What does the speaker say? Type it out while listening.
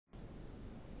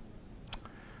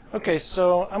Okay,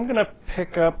 so I'm going to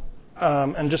pick up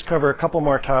and just cover a couple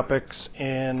more topics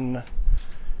in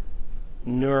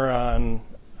neurons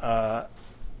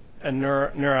and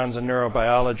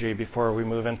neurobiology before we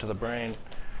move into the brain.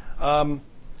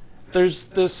 There's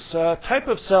this type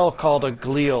of cell called a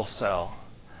glial cell,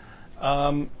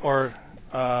 or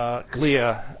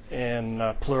glia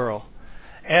in plural.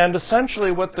 And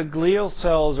essentially what the glial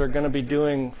cells are going to be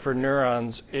doing for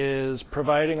neurons is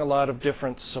providing a lot of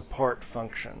different support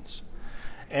functions.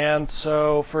 And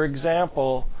so, for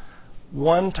example,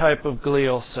 one type of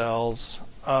glial cells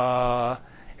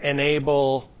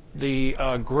enable the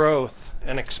growth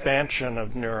and expansion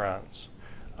of neurons.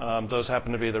 Those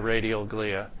happen to be the radial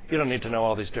glia. You don't need to know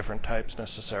all these different types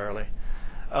necessarily.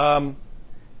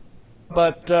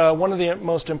 But one of the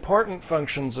most important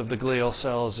functions of the glial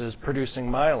cells is producing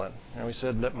myelin. And we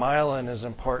said that myelin is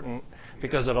important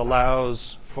because it allows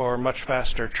for much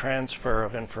faster transfer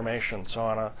of information. So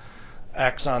on an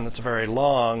axon that's very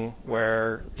long,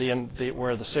 where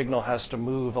the signal has to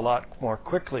move a lot more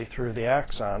quickly through the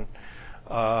axon,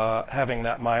 having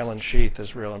that myelin sheath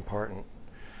is real important.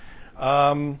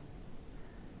 And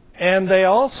they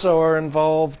also are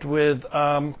involved with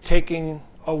taking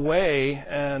away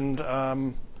and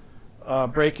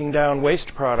breaking down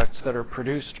waste products that are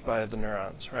produced by the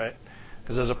neurons, right?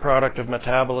 Because as a product of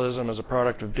metabolism, as a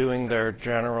product of doing their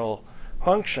general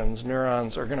functions,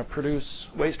 neurons are going to produce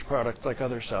waste products like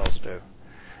other cells do.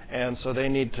 And so they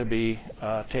need to be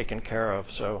taken care of.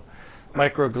 So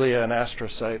microglia and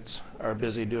astrocytes are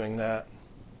busy doing that.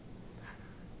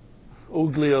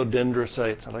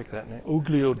 Ogliodendrocytes, I like that name.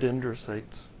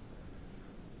 Ogliodendrocytes.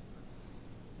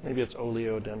 Maybe it's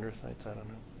oleodendrocytes, I don't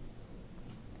know.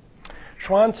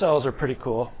 Schwann cells are pretty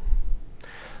cool.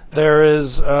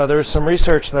 There's some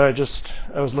research that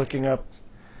I was looking up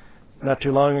not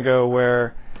too long ago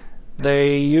where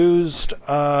they used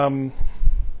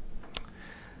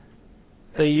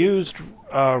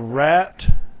rat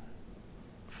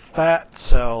fat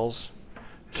cells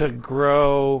to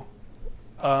grow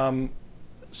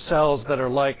cells that are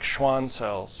like Schwann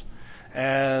cells,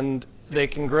 and they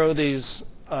can grow these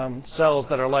cells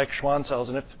that are like Schwann cells,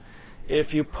 and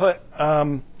if you put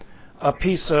a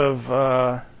piece of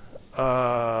a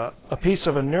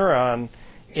neuron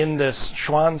in this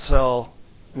Schwann cell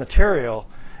material,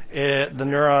 the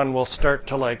neuron will start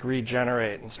to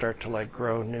regenerate and start to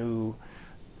grow new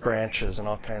branches and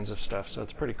all kinds of stuff. So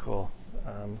it's pretty cool.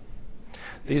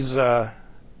 There's a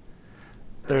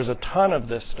ton of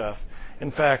this stuff.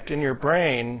 In fact, in your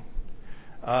brain,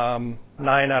 9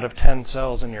 out of 10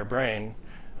 cells in your brain,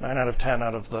 9 out of 10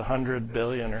 out of the 100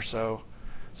 billion or so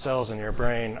cells in your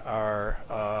brain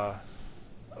are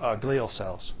glial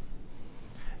cells.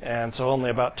 And so only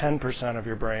about 10% of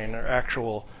your brain are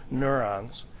actual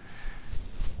neurons.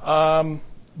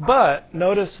 But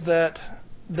notice that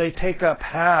they take up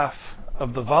half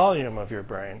of the volume of your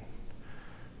brain,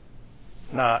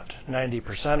 not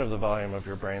 90% of the volume of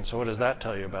your brain. So what does that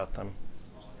tell you about them?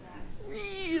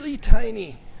 Really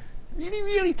tiny. Really,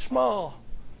 really small.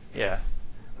 Yeah,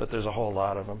 but there's a whole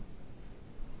lot of them.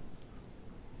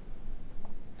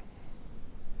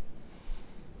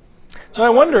 So I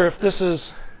wonder if this is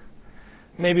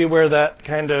maybe where that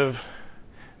kind of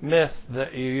myth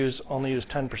that you only use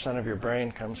 10% of your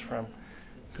brain comes from,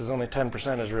 because only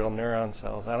 10% is real neuron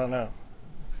cells. I don't know.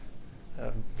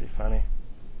 That would be funny.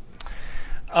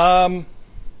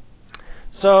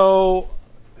 So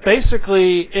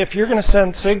basically, if you're going to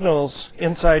send signals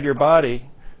inside your body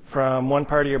from one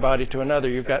part of your body to another,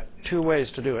 you've got two ways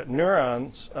to do it: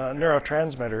 neurons,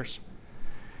 neurotransmitters,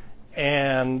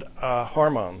 and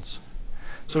hormones.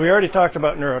 So we already talked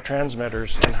about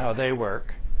neurotransmitters and how they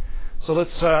work. So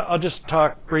I'll just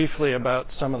talk briefly about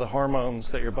some of the hormones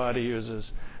that your body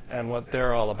uses and what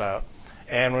they're all about.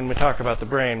 And when we talk about the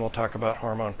brain, we'll talk about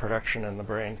hormone production in the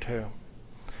brain too.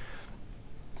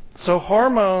 So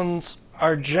hormones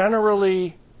are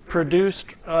generally produced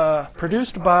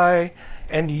by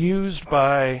and used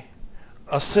by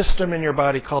a system in your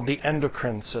body called the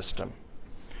endocrine system,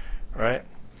 right?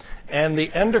 And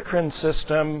the endocrine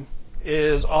system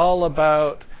is all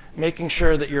about making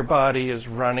sure that your body is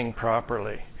running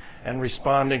properly and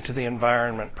responding to the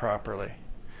environment properly.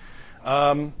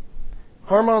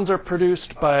 Hormones are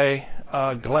produced by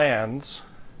glands,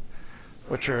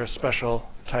 which are a special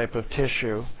type of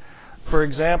tissue. For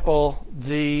example,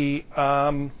 the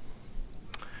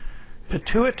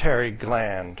pituitary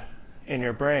gland in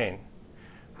your brain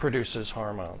produces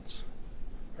hormones,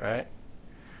 right?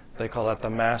 They call that the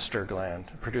master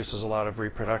gland. It produces a lot of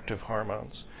reproductive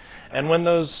hormones. And when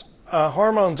those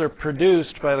hormones are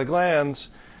produced by the glands,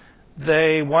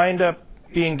 they wind up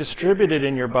being distributed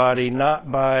in your body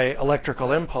not by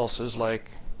electrical impulses like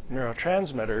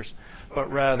neurotransmitters,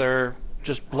 but rather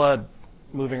just blood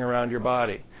moving around your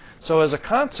body. So as a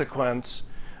consequence,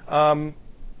 the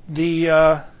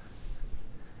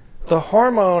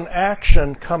hormone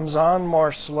action comes on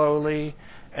more slowly,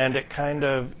 and it kind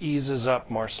of eases up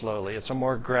more slowly. It's a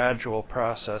more gradual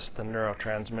process than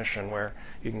neurotransmission, where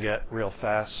you can get real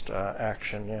fast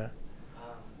action. Yeah.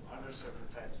 Are there certain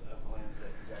types of glands that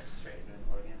you guys straight into an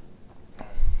organ?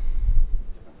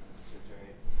 Different than the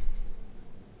pituitary?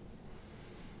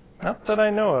 Not that I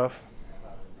know of. I thought I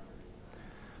remembered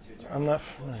pituitary. I'm not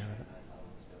familiar with it.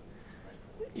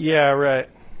 Yeah, right.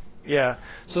 Yeah.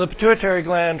 So the pituitary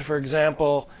gland, for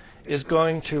example, is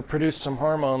going to produce some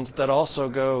hormones that also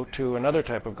go to another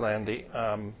type of gland, the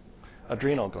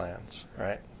adrenal glands,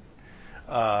 right?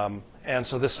 And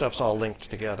so this stuff's all linked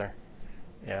together.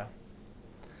 Yeah.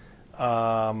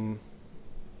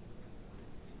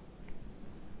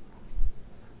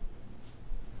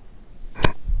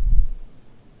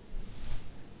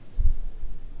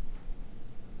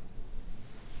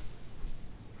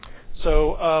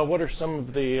 So what are some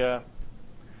of the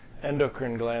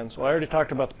endocrine glands? Well, I already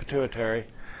talked about the pituitary.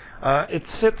 It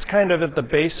sits kind of at the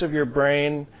base of your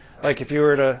brain, like if you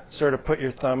were to sort of put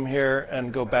your thumb here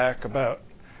and go back about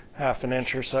half an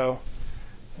inch or so,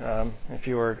 if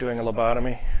you were doing a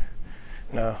lobotomy.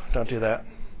 No, don't do that.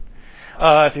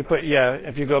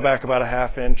 If you go back about a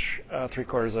half inch,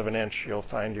 3/4 of an inch, you'll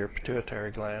find your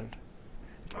pituitary gland.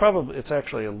 It's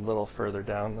actually a little further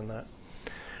down than that.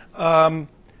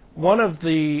 One of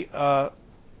the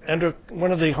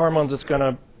hormones it's going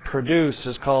to produce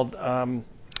is called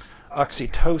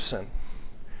oxytocin.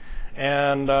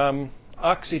 And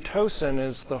oxytocin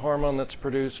is the hormone that's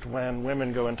produced when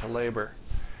women go into labor,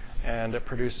 and it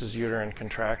produces uterine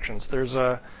contractions. There's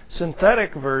a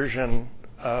synthetic version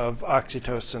of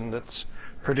oxytocin that's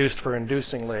produced for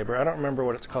inducing labor. I don't remember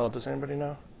what it's called. Does anybody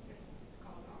know?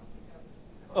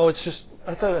 Oh,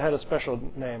 I thought it had a special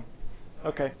name.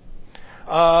 Okay.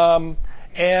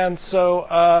 And so,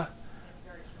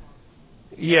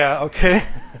 yeah, okay.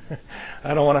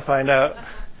 I don't want to find out.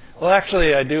 Well,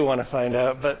 actually, I do want to find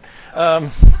out, but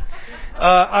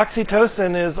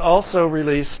oxytocin is also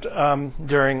released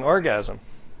during orgasm.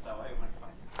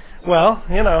 Well,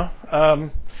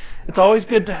 it's always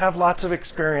good to have lots of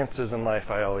experiences in life,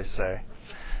 I always say.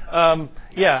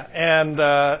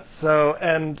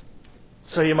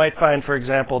 So you might find, for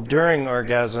example, during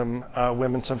orgasm,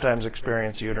 women sometimes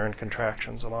experience uterine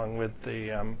contractions along with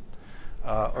the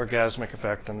orgasmic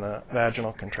effect and the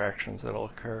vaginal contractions that will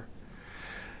occur.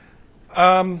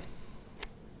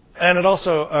 And it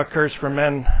also occurs for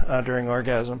men during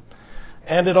orgasm.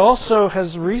 And it also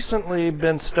has recently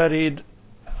been studied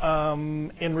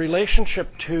in relationship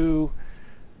to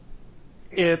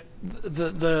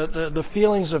the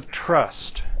feelings of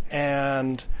trust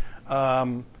and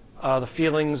the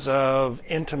feelings of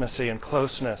intimacy and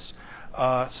closeness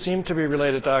seem to be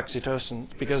related to oxytocin,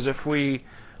 because if we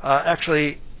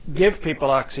actually give people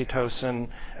oxytocin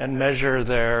and measure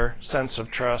their sense of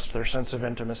trust, their sense of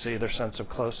intimacy, their sense of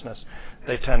closeness,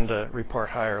 they tend to report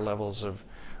higher levels of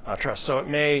trust. So it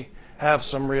may have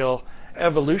some real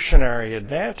evolutionary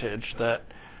advantage that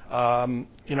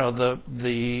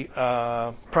the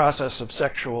process of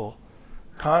sexual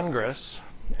congress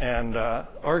and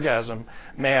orgasm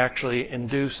may actually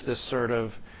induce this sort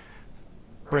of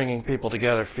bringing people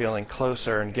together, feeling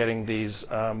closer, and getting these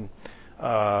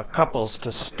couples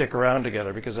to stick around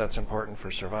together, because that's important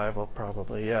for survival,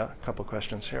 probably. Yeah, a couple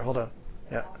questions here. Hold on.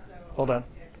 Yeah, hold on.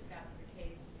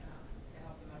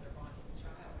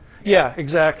 Yeah,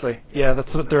 exactly. Yeah,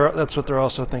 that's what they're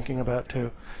also thinking about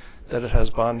too, that it has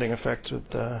bonding effects with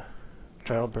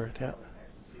childbirth. Yeah.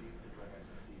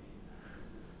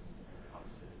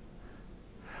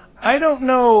 I don't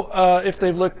know if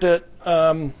they've looked at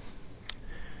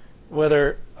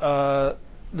whether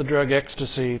the drug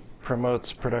ecstasy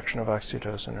promotes production of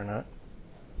oxytocin or not.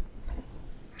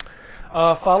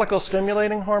 Follicle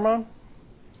stimulating hormone.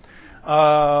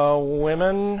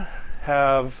 Women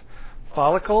have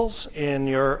follicles in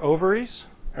your ovaries,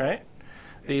 right?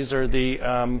 These are the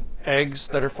eggs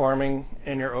that are forming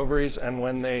in your ovaries, and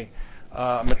when they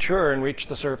mature and reach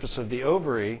the surface of the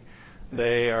ovary,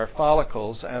 they are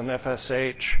follicles, and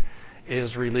FSH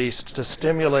is released to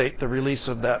stimulate the release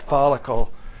of that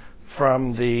follicle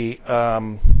from the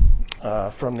ovum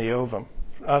from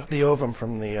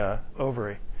the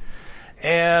ovary.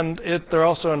 And they're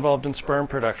also involved in sperm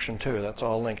production too. That's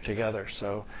all linked together.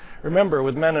 So remember,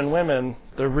 with men and women,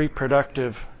 the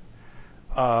reproductive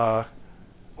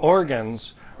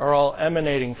organs are all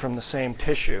emanating from the same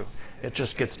tissue. It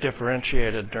just gets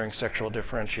differentiated during sexual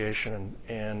differentiation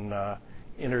in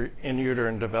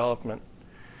uterine development.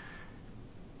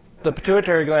 The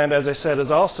pituitary gland, as I said,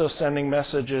 is also sending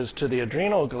messages to the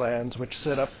adrenal glands, which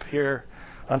sit up here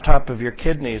on top of your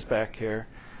kidneys back here.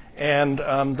 And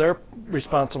they're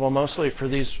responsible mostly for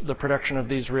the production of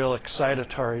these real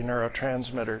excitatory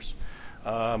neurotransmitters,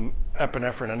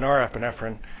 epinephrine and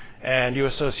norepinephrine. And you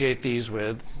associate these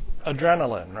with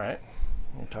adrenaline, right?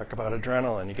 You talk about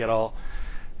adrenaline. You get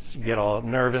all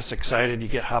nervous, excited. You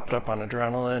get hopped up on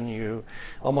adrenaline. You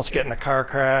almost get in a car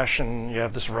crash, and you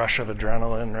have this rush of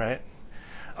adrenaline, right?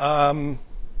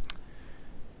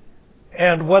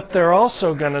 And what they're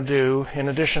also going to do, in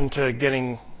addition to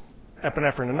getting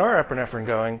epinephrine and norepinephrine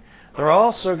going, they're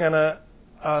also going to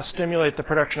stimulate the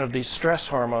production of these stress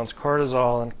hormones,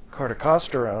 cortisol and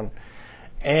corticosterone.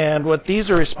 And what these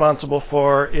are responsible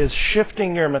for is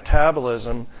shifting your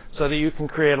metabolism so that you can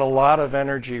create a lot of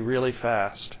energy really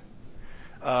fast.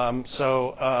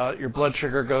 So your blood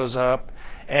sugar goes up,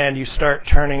 and you start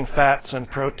turning fats and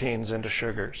proteins into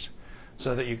sugars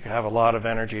so that you can have a lot of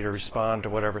energy to respond to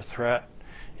whatever threat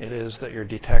it is that you're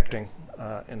detecting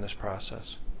in this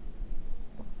process.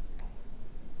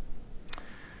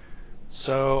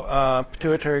 So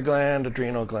pituitary gland,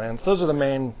 adrenal glands, those are the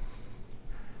main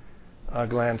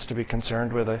glands to be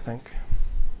concerned with, I think.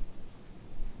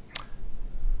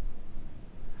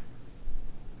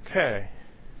 Okay.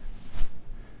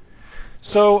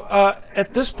 So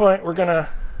at this point, we're going to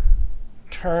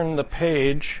turn the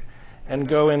page and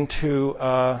go into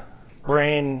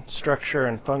brain structure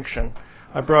and function.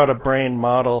 I brought a brain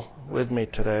model with me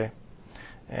today,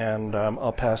 and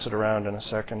I'll pass it around in a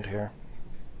second here.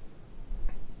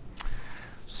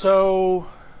 So,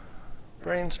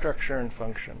 brain structure and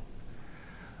function.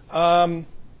 How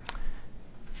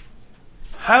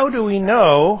do we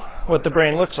know what the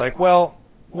brain looks like? Well,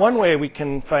 one way we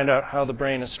can find out how the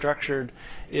brain is structured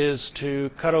is to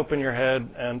cut open your head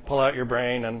and pull out your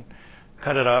brain and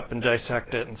cut it up and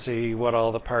dissect it and see what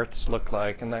all the parts look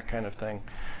like and that kind of thing.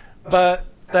 But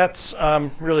that's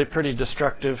really pretty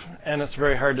destructive, and it's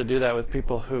very hard to do that with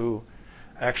people who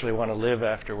actually want to live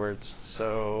afterwards.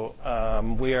 So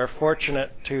we are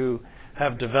fortunate to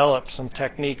have developed some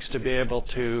techniques to be able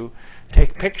to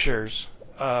take pictures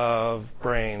of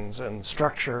brains and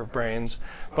structure of brains,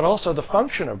 but also the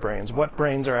function of brains, what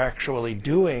brains are actually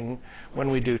doing when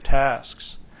we do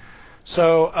tasks.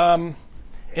 So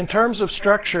in terms of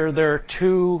structure, there are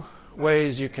two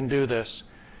ways you can do this.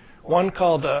 One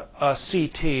called a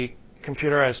CT,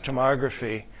 computerized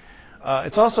tomography.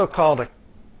 It's also called a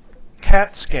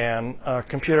CAT scan,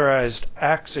 computerized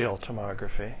axial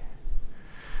tomography.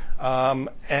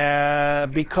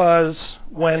 Because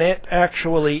when it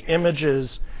actually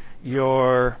images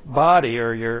your body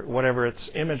or your whatever it's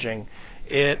imaging,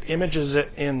 it images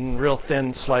it in real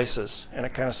thin slices, and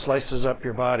it kind of slices up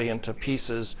your body into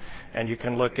pieces, and you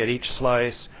can look at each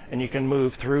slice, and you can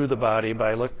move through the body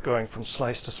by going from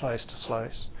slice to slice to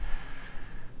slice.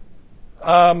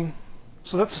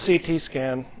 So that's a CT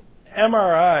scan.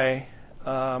 MRI,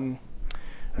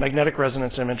 magnetic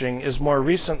resonance imaging, is more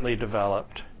recently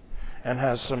developed and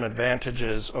has some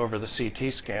advantages over the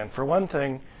CT scan. For one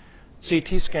thing,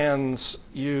 CT scans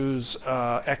use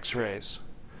X-rays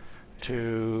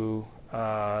to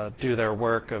do their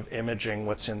work of imaging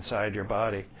what's inside your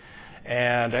body.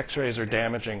 And X-rays are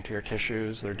damaging to your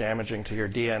tissues. They're damaging to your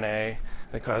DNA.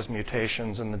 They cause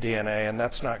mutations in the DNA, and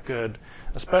that's not good,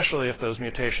 especially if those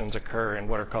mutations occur in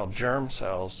what are called germ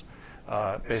cells,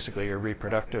 basically your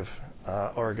reproductive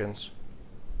organs.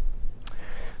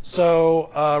 So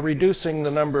reducing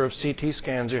the number of CT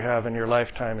scans you have in your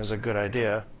lifetime is a good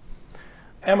idea.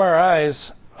 MRIs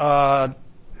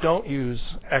don't use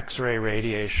X-ray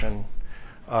radiation.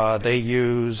 They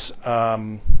use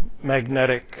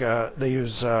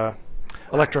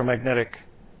electromagnetic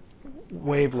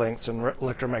wavelengths and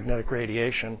electromagnetic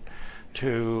radiation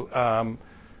to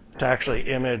actually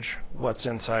image what's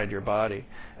inside your body.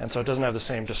 And so it doesn't have the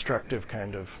same destructive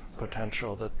kind of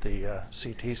potential that the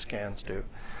CT scans do.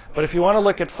 But if you want to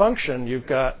look at function, you've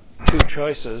got two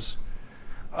choices.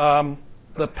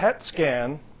 The PET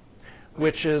scan,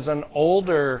 which is an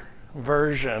older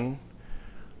version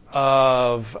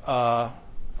of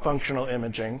functional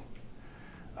imaging.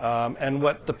 And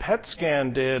what the PET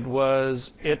scan did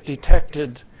was it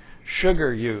detected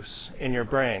sugar use in your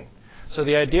brain. So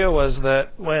the idea was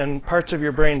that when parts of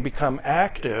your brain become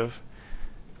active,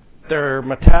 their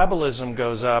metabolism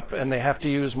goes up and they have to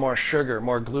use more sugar,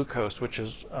 more glucose, which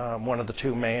is one of the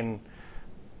two main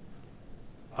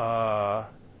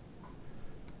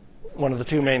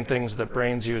things that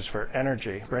brains use for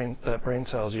energy, that brain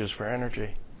cells use for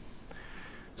energy.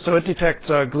 So it detects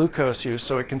glucose use,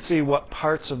 so it can see what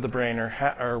parts of the brain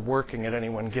are working at any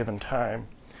one given time.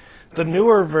 The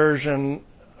newer version,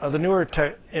 the newer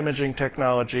imaging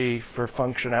technology for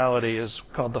functionality is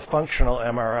called the functional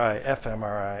MRI,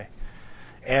 fMRI.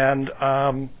 And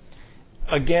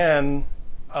again,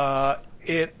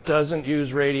 it doesn't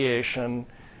use radiation,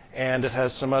 and it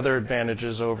has some other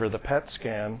advantages over the PET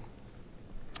scan.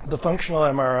 The functional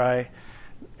MRI,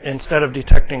 instead of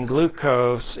detecting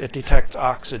glucose, it detects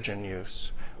oxygen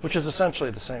use, which is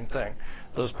essentially the same thing.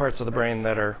 Those parts of the brain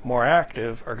that are more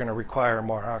active are going to require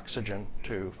more oxygen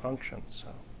to function.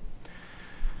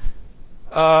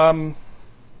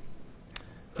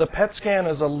 The PET scan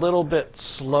is a little bit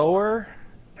slower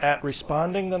at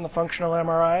responding than the functional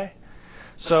MRI.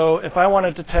 So if I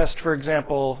wanted to test, for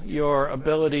example, your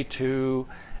ability to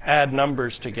add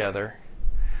numbers together,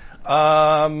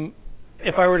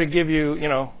 if I were to give you,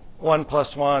 1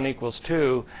 + 1 =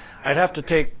 2, I'd have to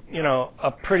take,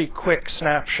 a pretty quick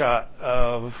snapshot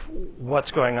of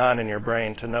what's going on in your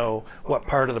brain to know what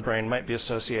part of the brain might be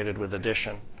associated with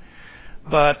addition.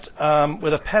 But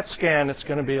with a PET scan, it's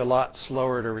going to be a lot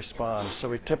slower to respond. So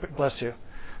we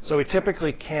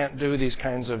typically can't do these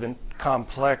kinds of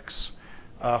complex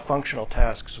functional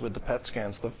tasks with the PET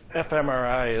scans. The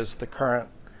fMRI is the current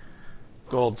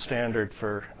gold standard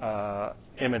for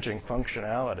imaging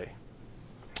functionality.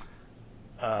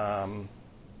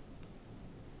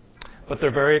 But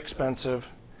they're very expensive,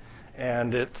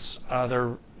 and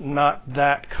they're not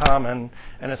that common,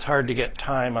 and it's hard to get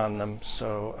time on them.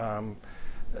 So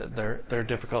they're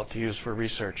difficult to use for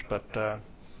research, but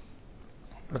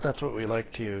that's what we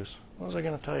like to use. What was I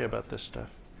going to tell you about this stuff?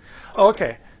 Oh,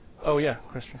 okay. Oh, yeah,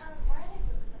 question.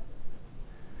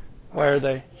 Why are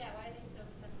they? Yeah, why are they so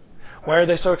expensive? Why are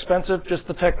they so expensive? Just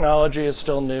the technology is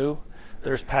still new.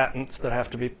 There's patents that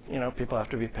have to be, people have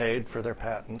to be paid for their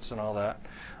patents and all that.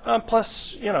 Plus,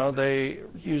 they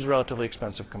use relatively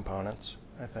expensive components,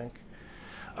 I think.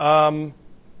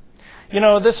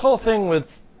 This whole thing with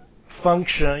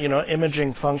function,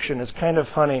 imaging function is kind of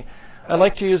funny. I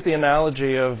like to use the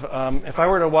analogy of if I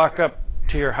were to walk up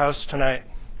to your house tonight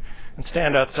and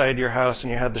stand outside your house and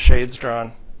you had the shades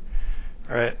drawn,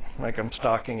 right, like I'm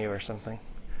stalking you or something.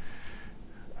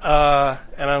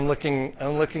 And I'm looking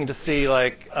to see,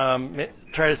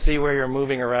 try to see where you're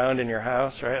moving around in your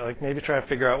house, right? Like maybe try to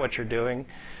figure out what you're doing,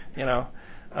 why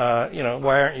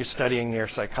aren't you studying your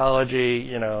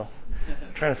psychology,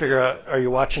 trying to figure out, are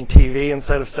you watching TV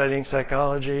instead of studying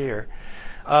psychology, or,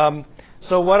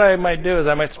 so what I might do is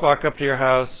I might walk up to your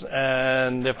house,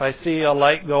 and if I see a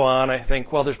light go on, I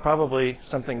think, well, there's probably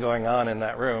something going on in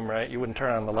that room, right? You wouldn't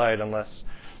turn on the light unless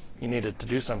you needed to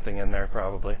do something in there,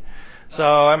 probably. So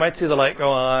I might see the light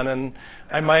go on, and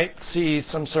I might see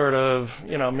some sort of,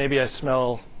 maybe I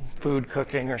smell food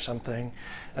cooking or something.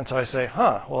 And so I say,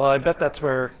 well, I bet that's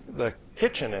where the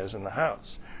kitchen is in the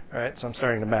house, right? So I'm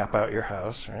starting to map out your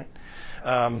house, right?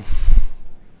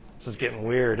 This is getting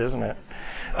weird, isn't it?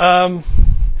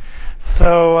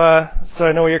 So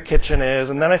I know where your kitchen is,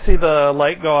 and then I see the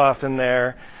light go off in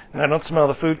there, and I don't smell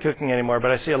the food cooking anymore,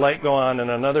 but I see a light go on in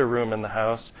another room in the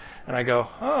house, and I go,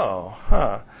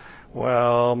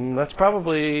 well, that's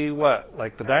probably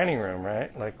like the dining room,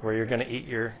 right? Like where you're going to eat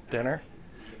your dinner?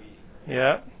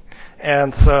 Yeah.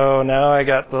 And so now I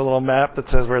got the little map that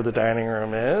says where the dining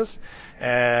room is,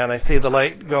 and I see the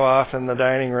light go off in the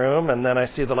dining room, and then I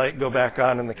see the light go back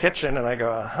on in the kitchen, and I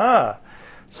go,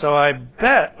 So I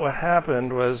bet what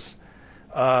happened was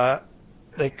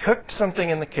they cooked something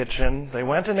in the kitchen, they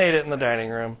went and ate it in the dining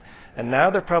room, and now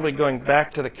they're probably going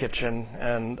back to the kitchen,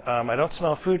 and I don't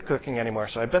smell food cooking anymore,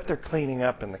 so I bet they're cleaning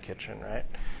up in the kitchen, right?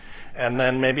 And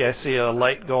then maybe I see a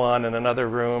light go on in another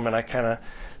room, and I kind of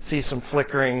see some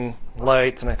flickering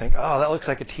lights, and I think, that looks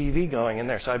like a TV going in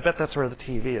there, so I bet that's where the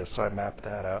TV is, so I map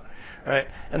that out, right?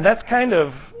 And that's kind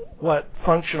of what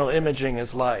functional imaging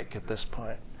is like at this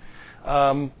point.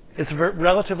 It's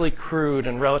relatively crude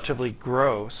and relatively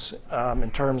gross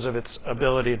in terms of its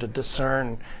ability to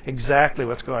discern exactly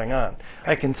what's going on.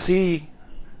 I can see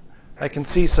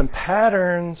some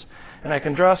patterns, and I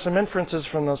can draw some inferences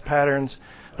from those patterns,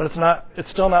 but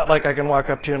it's still not like I can walk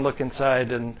up to you and look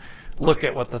inside and look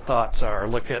at what the thoughts are, or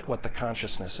look at what the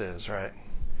consciousness is, right?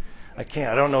 I can't.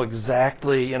 I don't know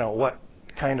exactly, what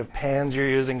kind of pans you're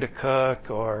using to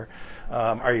cook, or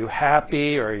are you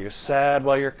happy or are you sad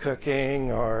while you're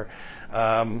cooking, or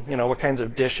what kinds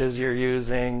of dishes you're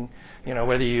using,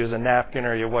 whether you use a napkin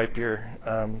or you wipe your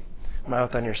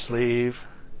mouth on your sleeve,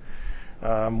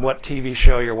 what TV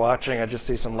show you're watching. I just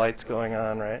see some lights going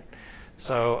on, right?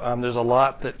 So there's a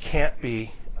lot that can't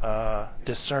be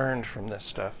discerned from this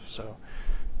stuff. So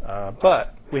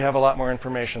But we have a lot more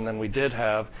information than we did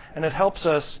have, and it helps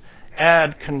us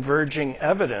add converging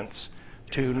evidence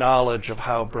to knowledge of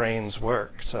how brains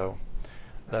work. So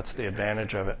that's the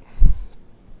advantage of it.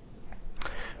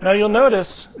 Now you'll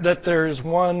notice that there's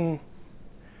one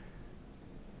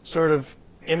sort of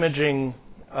imaging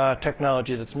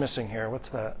technology that's missing here. What's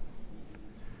that?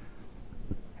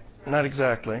 Not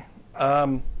exactly.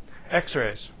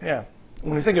 X-rays, yeah.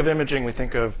 When we think of imaging, we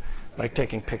think of like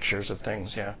taking pictures of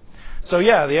things, yeah. So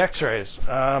yeah, the X-rays.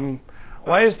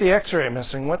 Why is the X-ray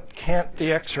missing? What can't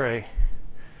the X-ray?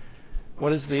 What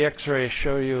does the X-ray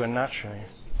show you and not show you?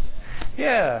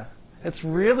 Yeah, it's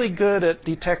really good at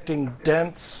detecting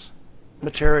dense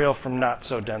material from not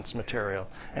so dense material.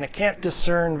 And it can't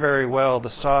discern very well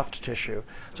the soft tissue.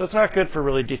 So it's not good for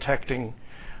really detecting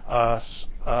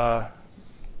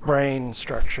brain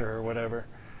structure or whatever.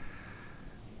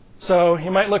 So you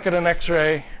might look at an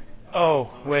X-ray. Oh,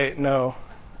 wait, no.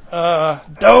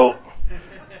 Don't!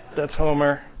 That's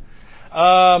Homer.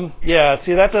 Yeah,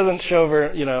 see, that doesn't show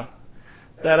very,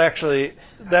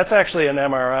 that's actually an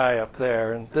MRI up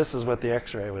there, and this is what the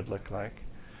X-ray would look like.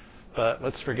 But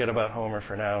let's forget about Homer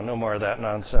for now. No more of that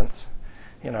nonsense.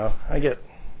 I get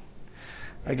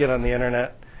on the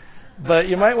internet. But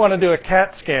you might want to do a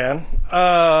CAT scan.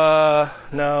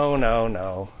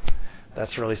 No.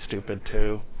 That's really stupid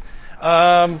too.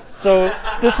 So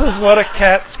this is what a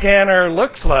CAT scanner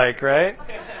looks like, right?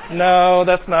 No,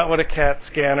 that's not what a CAT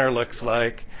scanner looks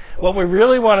like. What we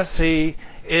really want to see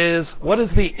is what does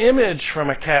the image from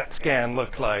a CAT scan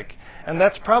look like? And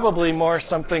that's probably more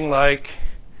something like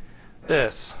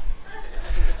this.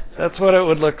 That's what it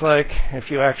would look like if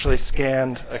you actually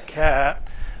scanned a cat,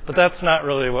 but that's not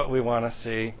really what we want to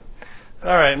see.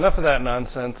 All right, enough of that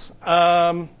nonsense.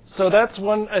 So that's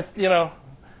one,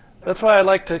 that's why I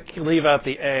like to leave out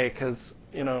the A, because,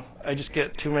 I just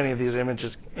get too many of these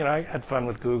images. I had fun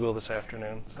with Google this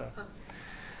afternoon.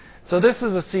 So this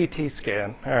is a CT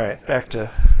scan. All right, back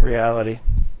to reality.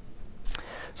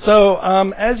 So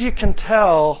as you can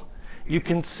tell, you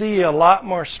can see a lot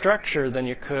more structure than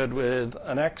you could with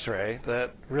an X-ray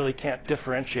that really can't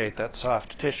differentiate that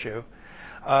soft tissue.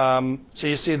 So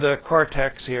you see the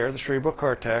cortex here, the cerebral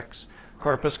cortex,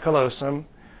 corpus callosum.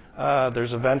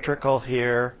 There's a ventricle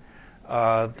here.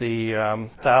 The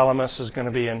thalamus is going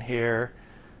to be in here.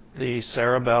 The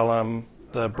cerebellum,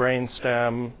 the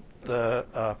brainstem,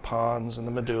 the pons and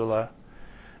the medulla.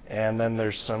 And then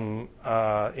there's some,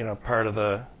 part of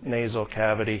the nasal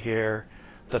cavity here.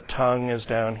 The tongue is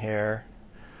down here.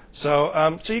 So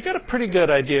you got a pretty good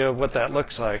idea of what that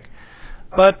looks like.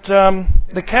 But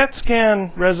the CAT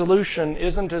scan resolution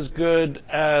isn't as good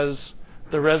as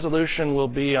the resolution will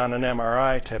be on an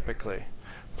MRI typically.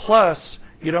 Plus,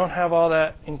 you don't have all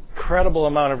that incredible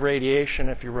amount of radiation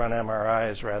if you run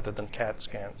MRIs rather than CAT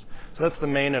scans. So that's the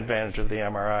main advantage of the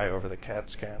MRI over the CAT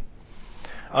scan.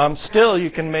 Still,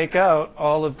 you can make out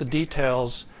all of the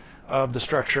details of the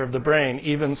structure of the brain,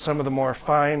 even some of the more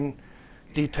fine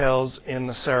details in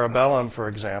the cerebellum, for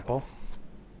example.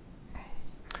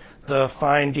 The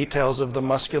fine details of the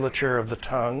musculature of the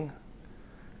tongue,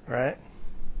 right?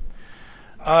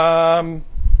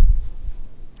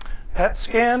 PET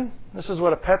scan. This is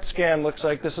what a PET scan looks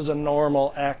like. This is a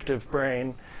normal active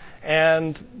brain.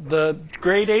 And the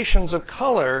gradations of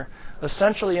color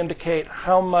essentially indicate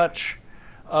how much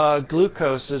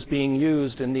glucose is being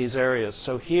used in these areas.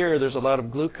 So here there's a lot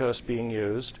of glucose being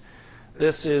used.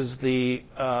 This is the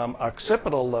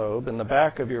occipital lobe in the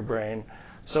back of your brain.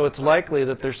 So it's likely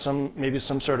that there's maybe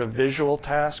some sort of visual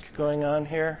task going on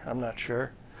here. I'm not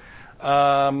sure.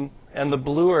 And the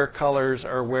bluer colors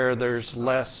are where there's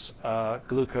less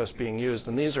glucose being used.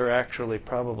 And these are actually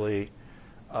probably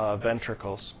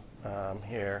ventricles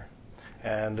here.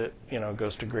 And it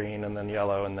goes to green and then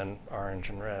yellow and then orange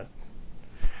and red.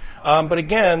 But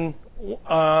again,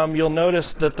 you'll notice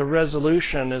that the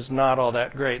resolution is not all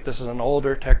that great. This is an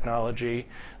older technology.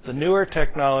 The newer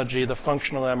technology, the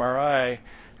functional MRI,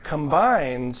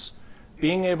 combines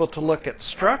being able to look at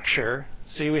structure.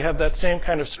 See, we have that same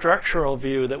kind of structural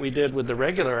view that we did with the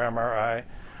regular MRI,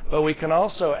 but we can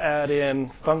also add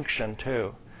in function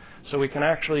too. So we can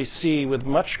actually see with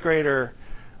much greater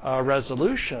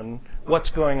resolution what's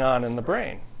going on in the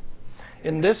brain.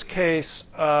 In this case,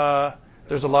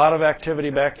 there's a lot of activity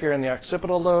back here in the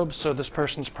occipital lobe, so this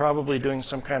person's probably doing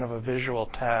some kind of a visual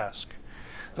task.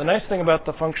 The nice thing about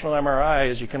the functional MRI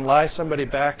is you can lie somebody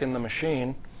back in the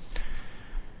machine.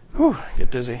 Whew, get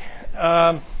dizzy.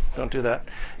 Don't do that.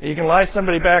 You can lie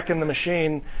somebody back in the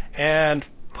machine and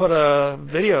put a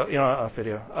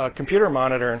computer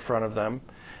monitor in front of them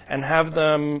and have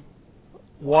them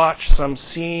watch some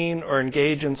scene or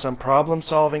engage in some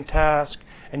problem-solving task,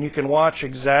 and you can watch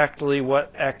exactly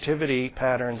what activity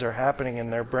patterns are happening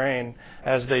in their brain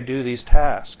as they do these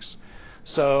tasks.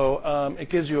 So it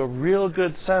gives you a real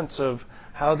good sense of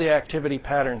how the activity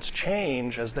patterns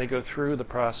change as they go through the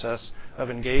process of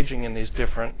engaging in these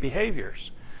different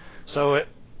behaviors. So it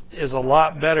is a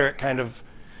lot better at kind of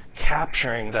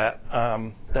capturing that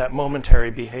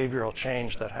momentary behavioral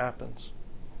change that happens.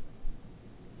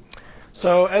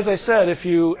 So as I said, if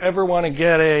you ever want to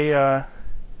get a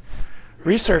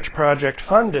research project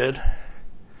funded,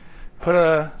 put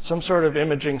some sort of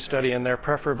imaging study in there,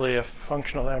 preferably a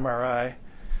functional MRI,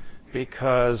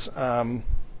 because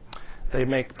they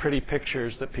make pretty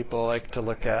pictures that people like to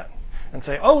look at and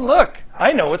say, oh, look,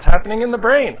 I know what's happening in the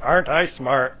brain. Aren't I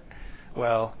smart?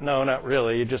 Well, no, not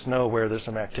really. You just know where there's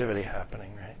some activity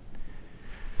happening,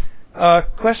 right?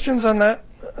 Questions on that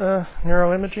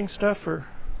neuroimaging stuff? Or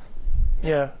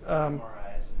yeah.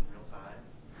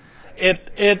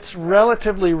 It's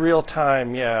relatively real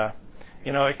time, yeah.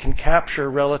 It can capture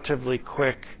relatively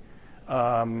quick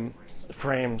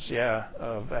frames, yeah,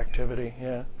 of activity,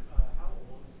 yeah.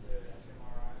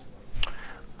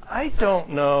 I don't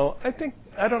know.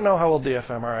 I don't know how old the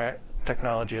fMRI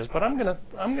technology is, but I'm gonna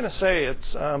say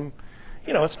it's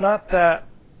it's not that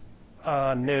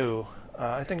new.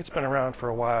 I think it's been around for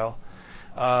a while.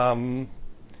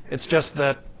 It's just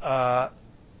that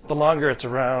the longer it's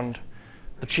around,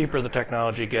 the cheaper the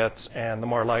technology gets, and the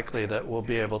more likely that we'll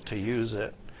be able to use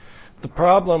it. The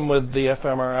problem with the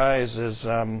fMRIs is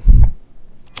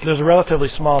there's a relatively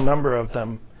small number of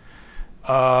them,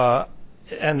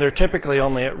 and they're typically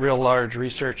only at real large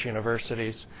research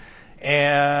universities.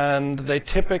 And they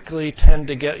typically tend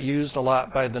to get used a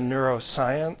lot by the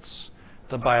neuroscience,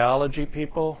 the biology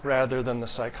people, rather than the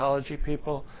psychology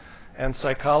people. And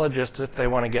psychologists, if they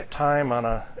want to get time on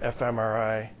a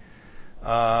fMRI,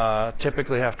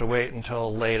 typically have to wait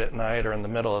until late at night or in the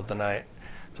middle of the night.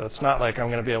 So it's not like I'm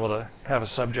going to be able to have a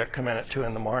subject come in at 2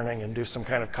 in the morning and do some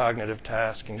kind of cognitive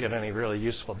task and get any really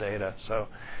useful data. So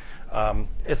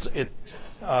it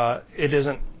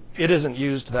isn't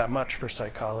used that much for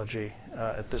psychology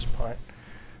at this point.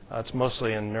 It's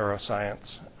mostly in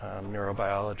neuroscience,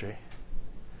 neurobiology.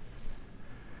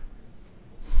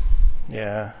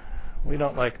 Yeah, we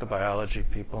don't like the biology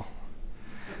people.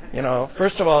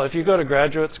 First of all, if you go to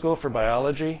graduate school for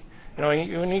biology,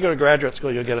 when you go to graduate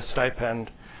school, you'll get a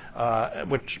stipend,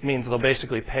 which means they'll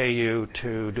basically pay you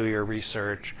to do your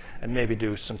research and maybe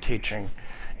do some teaching.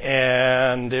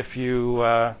 And if you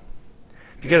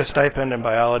get a stipend in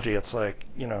biology, it's like,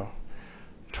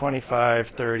 25,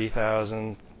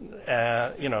 30,000,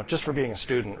 just for being a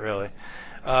student, really.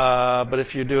 But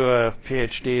if you do a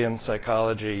PhD in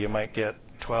psychology, you might get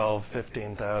 12,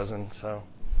 15,000. So,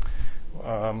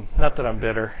 not that I'm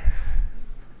bitter.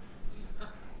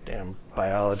 Damn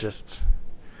biologists.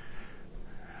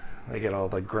 They get all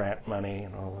the grant money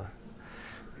and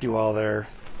do all their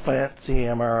fancy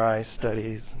MRI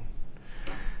studies.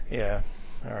 Yeah,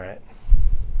 all right.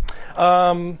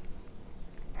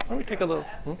 Let me take a little...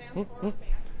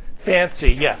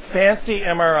 Fancy, yeah, fancy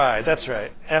MRI. That's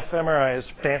right. fMRI is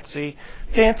fancy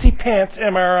pants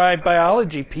MRI.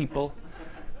 Biology people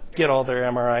get all their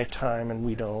MRI time, and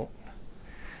we don't.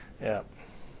 Yeah.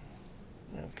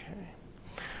 Okay.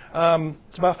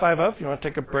 It's about 5 of. You want to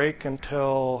take a break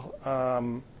until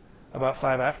about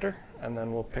 5 after, and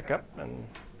then we'll pick up and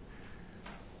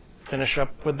finish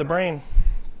up with the brain.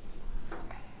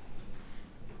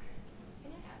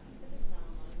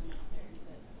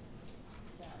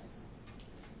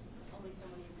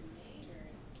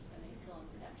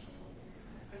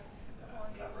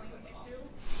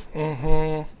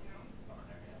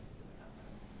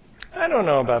 I don't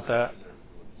know about that.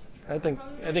 I think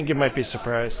you might be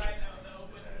surprised.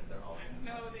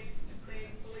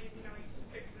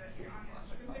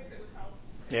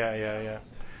 Yeah.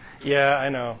 Yeah, I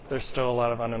know. There's still a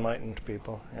lot of unenlightened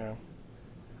people. Yeah.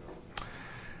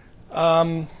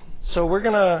 So we're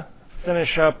gonna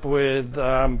finish up with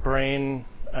brain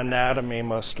anatomy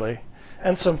mostly,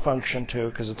 and some function too,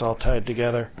 because it's all tied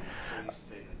together.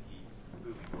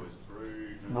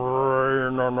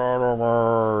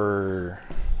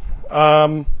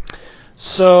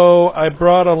 So I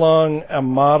brought along a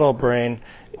model brain.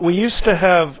 We used to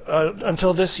have,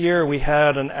 until this year, we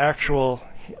had an actual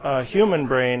human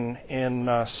brain in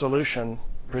solution,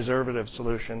 preservative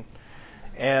solution.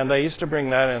 And I used to bring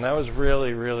that in. That was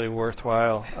really, really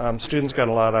worthwhile. Students got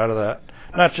a lot out of that.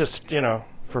 Not just,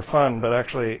 for fun, but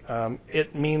actually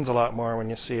it means a lot more when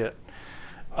you see it.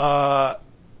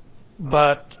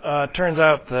 But it turns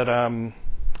out that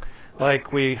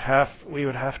like we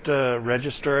would have to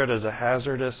register it as a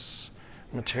hazardous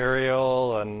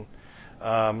material, and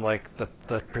like the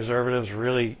preservative's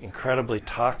really incredibly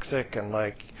toxic, and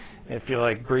like if you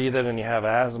like breathe it and you have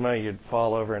asthma, you'd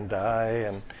fall over and die,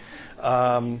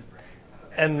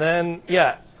 and then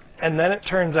it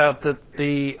turns out that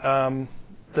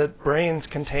that brains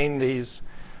contain these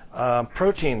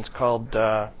proteins called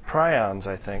prions,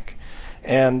 I think,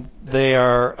 and they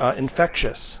are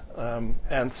infectious.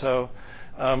 And so,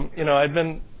 I've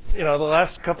been, the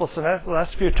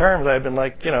last few terms, I've been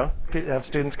like, have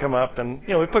students come up and,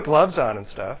 we put gloves on and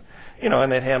stuff,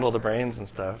 and they'd handle the brains and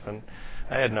stuff, and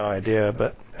I had no idea.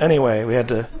 But anyway, we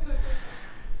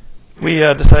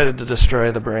decided to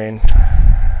destroy the brain,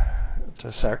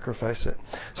 to sacrifice it.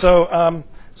 So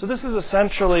this is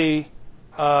essentially,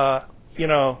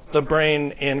 the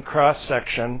brain in cross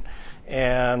section,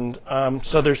 and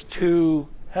so there's two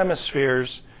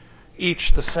hemispheres,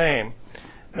 each the same.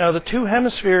 Now the two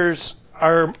hemispheres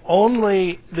are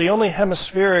the only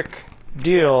hemispheric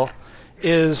deal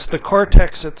is the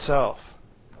cortex itself.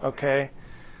 Okay,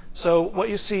 so what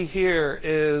you see here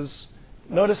is,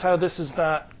 notice how this is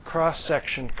not cross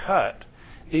section cut.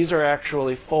 These are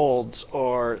actually folds,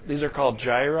 or these are called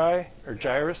gyri or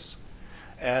gyrus,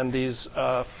 and these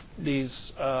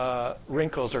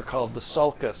wrinkles are called the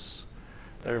sulcus.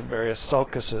 There are various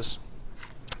sulcuses.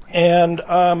 And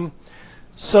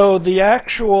so the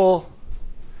actual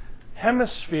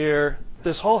hemisphere,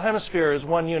 this whole hemisphere is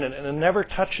one unit, and it never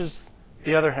touches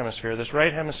the other hemisphere. This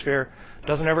right hemisphere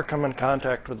doesn't ever come in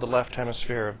contact with the left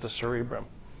hemisphere of the cerebrum.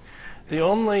 The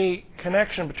only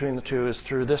connection between the two is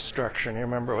through this structure. And you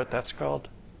remember what that's called?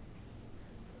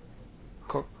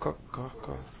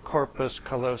 Corpus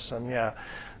callosum, yeah.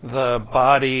 The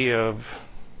body of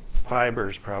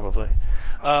fibers, probably.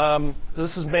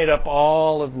 This is made up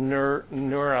all of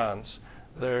neurons.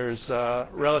 There's a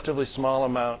relatively small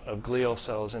amount of glial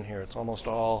cells in here. It's almost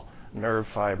all nerve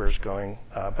fibers going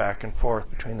back and forth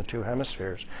between the two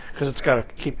hemispheres, because it's got to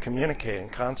keep communicating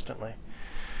constantly.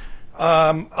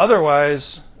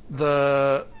 Otherwise,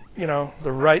 the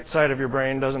right side of your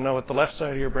brain doesn't know what the left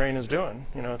side of your brain is doing.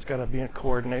 It's got to be in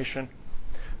coordination.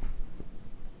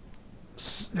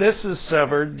 This is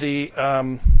severed, the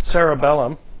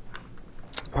cerebellum,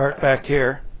 part back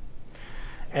here,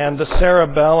 and the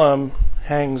cerebellum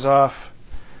hangs off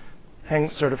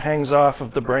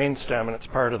of the brainstem, and it's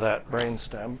part of that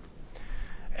brainstem.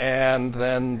 And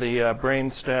then the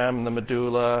brainstem, the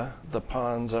medulla, the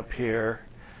pons up here,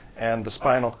 and the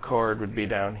spinal cord would be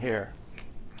down here.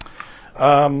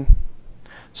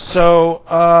 So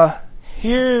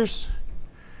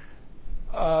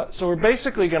we're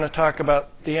basically going to talk about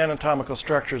the anatomical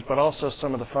structures, but also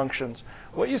some of the functions.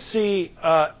 What you see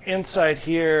inside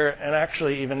here, and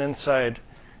actually even inside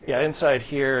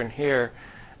here and here,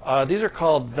 these are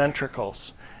called ventricles.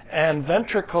 And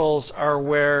ventricles are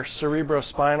where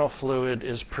cerebrospinal fluid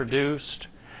is produced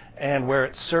and where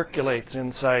it circulates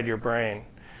inside your brain.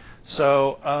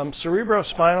 So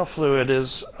cerebrospinal fluid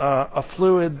is a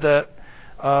fluid that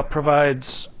provides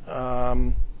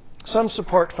some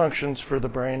support functions for the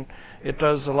brain. It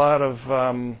does a lot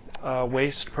of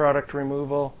waste product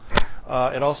removal.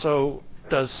 It also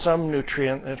does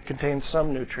it contains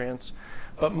some nutrients.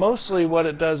 But mostly what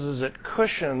it does is it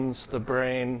cushions the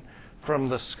brain from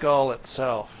the skull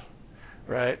itself,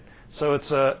 right? So it's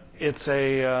a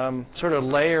sort of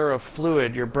layer of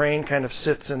fluid. Your brain kind of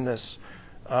sits in this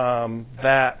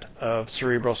vat of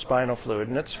cerebrospinal fluid,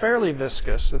 and it's fairly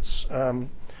viscous. It's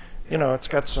it's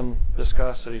got some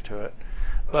viscosity to it.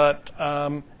 But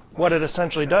what it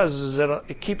essentially does is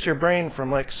it keeps your brain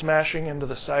from like smashing into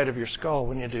the side of your skull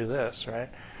when you do this, right?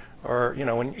 Or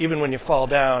even when you fall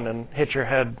down and hit your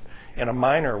head in a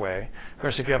minor way. Of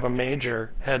course, if you have a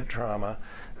major head trauma,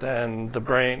 then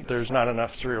there's not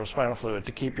enough cerebrospinal fluid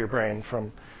to keep your brain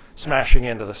from smashing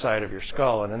into the side of your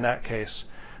skull, and in that case,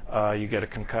 you get a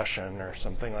concussion or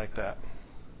something like that.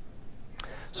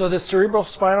 So this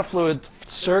cerebrospinal fluid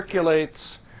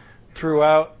circulates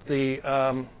throughout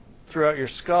your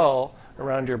skull,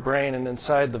 around your brain, and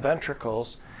inside the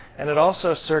ventricles, and it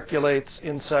also circulates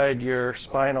inside your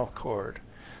spinal cord.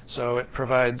 So it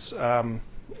provides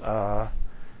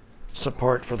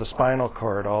support for the spinal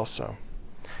cord also.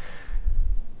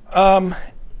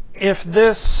 If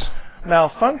this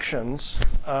malfunctions,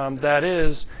 that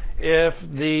is,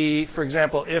 for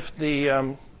example, if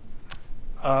the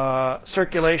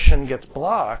circulation gets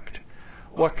blocked,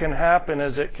 what can happen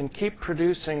is it can keep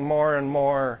producing more and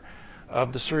more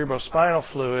of the cerebrospinal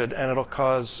fluid, and it'll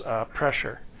cause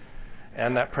pressure,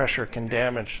 and that pressure can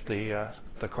damage the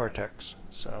cortex.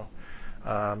 So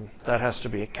That has to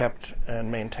be kept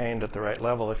and maintained at the right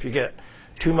level. If you get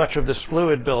too much of this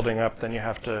fluid building up, then you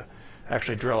have to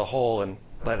actually drill a hole and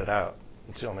let it out.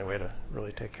 It's the only way to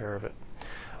really take care of it.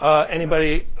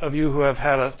 Anybody of you who have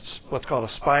had what's called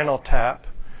a spinal tap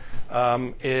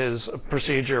is a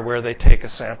procedure where they take a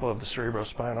sample of the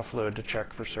cerebrospinal fluid to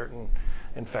check for certain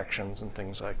infections and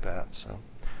things like that. So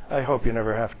I hope you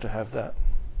never have to have that.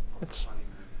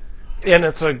 And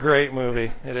it's a great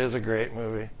movie. It is a great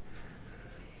movie.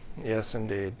 Yes,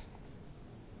 indeed.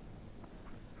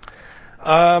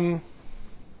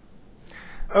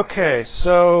 Okay,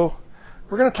 so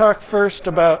we're going to talk first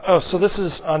about, so this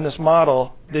is on this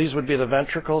model, these would be the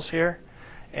ventricles here,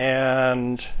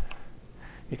 and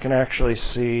you can actually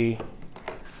see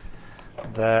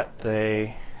that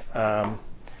they,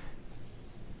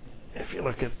 if you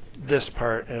look at this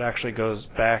part, it actually goes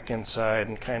back inside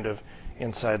and kind of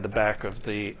inside the back of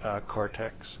the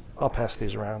cortex. I'll pass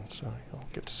these around so you'll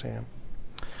get to see them.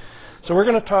 So we're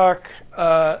going to talk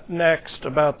next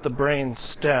about the brain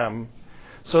stem.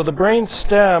 So the brain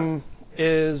stem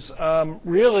is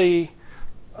really,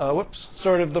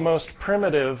 sort of the most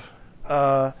primitive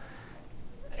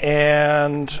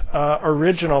and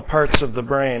original parts of the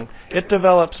brain. It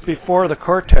develops before the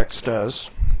cortex does.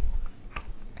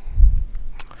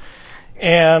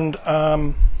 And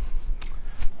I'll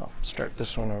start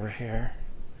this one over here.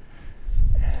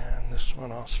 And this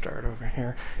one I'll start over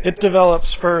here. It develops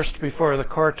first before the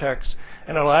cortex,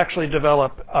 and it'll actually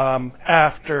develop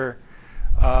after.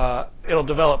 It'll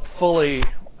develop fully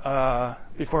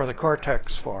before the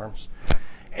cortex forms.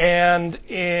 And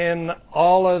in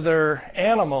all other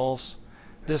animals,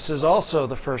 this is also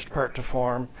the first part to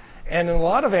form. And in a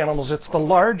lot of animals, it's the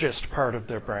largest part of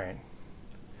their brain,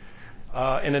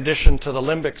 in addition to the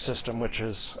limbic system, which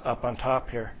is up on top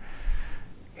here.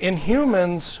 In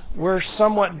humans, we're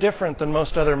somewhat different than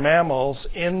most other mammals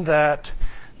in that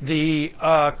the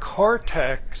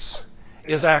cortex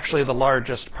is actually the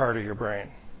largest part of your brain.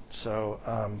 So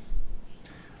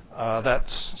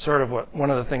that's sort of one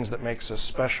of the things that makes us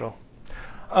special.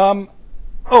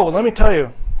 Let me tell you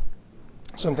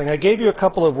something. I gave you a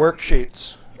couple of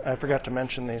worksheets. I forgot to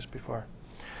mention these before.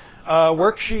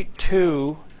 Worksheet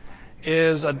 2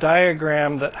 is a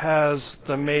diagram that has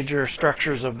the major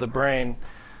structures of the brain.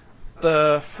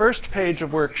 The first page of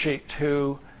worksheet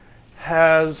 2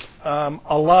 has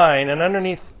a line, and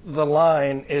underneath the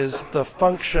line is the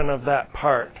function of that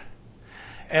part.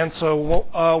 And so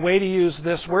a way to use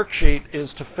this worksheet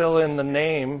is to fill in the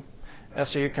name,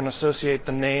 so you can associate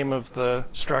the name of the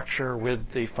structure with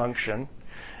the function,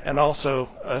 and also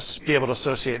be able to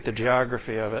associate the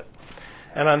geography of it.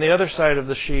 And on the other side of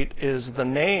the sheet is the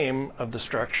name of the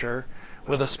structure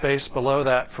with a space below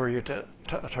that for you to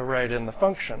write in the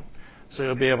function. So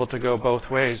you'll be able to go both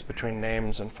ways between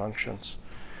names and functions.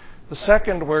 The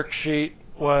second worksheet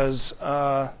was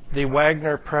the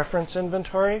Wagner Preference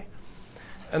Inventory.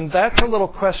 And that's a little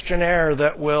questionnaire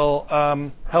that will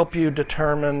help you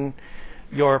determine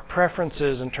your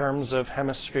preferences in terms of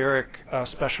hemispheric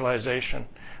specialization,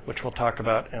 which we'll talk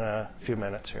about in a few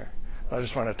minutes here. I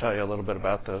just want to tell you a little bit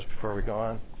about those before we go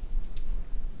on.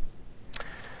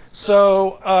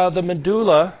 So the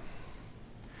medulla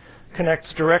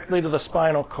connects directly to the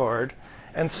spinal cord,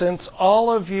 and since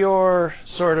all of your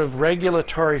sort of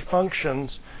regulatory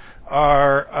functions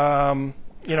are,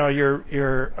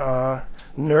 your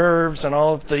nerves and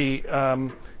all of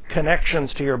the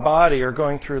connections to your body are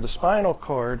going through the spinal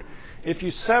cord, if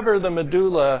you sever the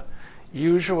medulla,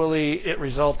 usually it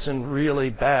results in really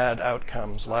bad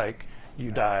outcomes, like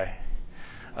you die.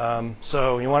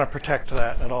 So you want to protect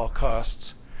that at all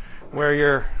costs. Wear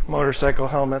your motorcycle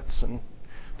helmets and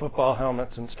football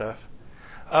helmets and stuff.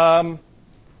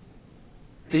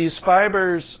 These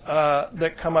fibers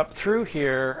that come up through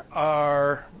here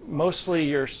are mostly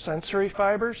your sensory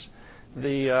fibers.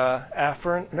 The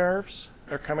afferent nerves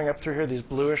are coming up through here, these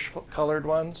bluish colored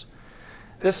ones.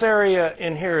 This area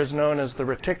in here is known as the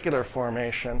reticular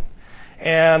formation.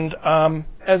 And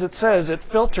as it says, it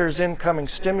filters incoming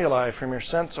stimuli from your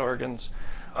sense organs.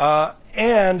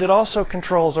 And it also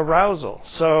controls arousal.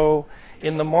 So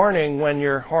in the morning when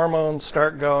your hormones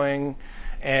start going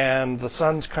and the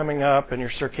sun's coming up and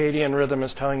your circadian rhythm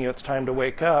is telling you it's time to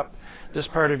wake up, this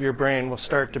part of your brain will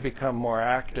start to become more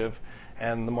active.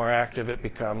 And the more active it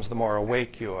becomes, the more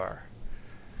awake you are.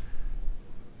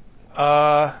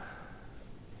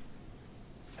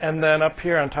 And then up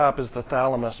here on top is the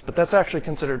thalamus, but that's actually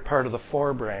considered part of the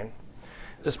forebrain.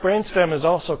 This brainstem is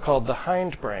also called the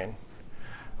hindbrain.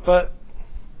 But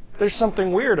there's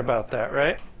something weird about that,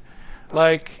 right?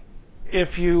 Like,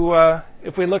 if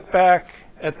we look back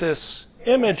at this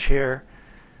image here,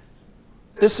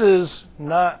 this is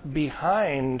not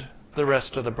behind the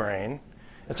rest of the brain.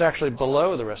 It's actually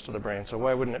below the rest of the brain. So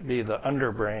why wouldn't it be the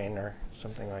underbrain or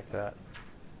something like that?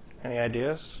 Any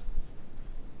ideas?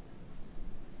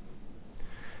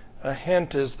 A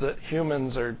hint is that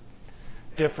humans are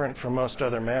different from most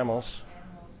other mammals.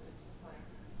 Animals, it's like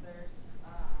there's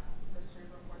the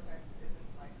cerebral cortex isn't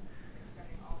like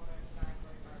extending all the way to the back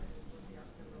like it is with the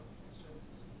occipital. It's just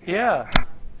Yeah.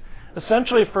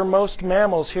 Essentially, for most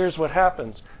mammals, here's what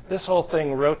happens. This whole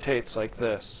thing rotates like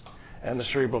this, and the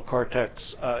cerebral cortex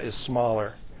is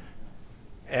smaller.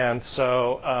 And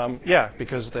so,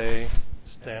 because they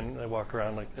walk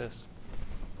around like this,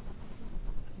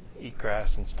 eat grass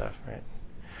and stuff, right?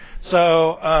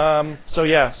 So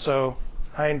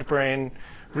hindbrain,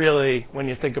 really, when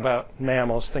you think about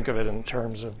mammals, think of it in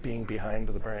terms of being behind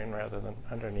the brain rather than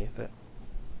underneath it.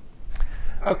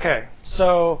 Okay,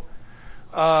 so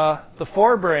the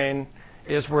forebrain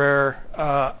is where,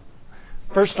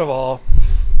 first of all,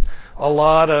 a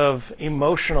lot of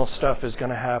emotional stuff is going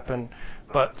to happen,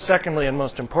 but secondly and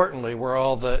most importantly, where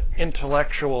all the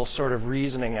intellectual sort of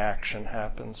reasoning action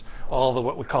happens, all the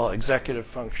what we call executive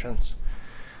functions.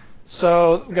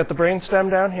 So we've got the brainstem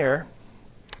down here,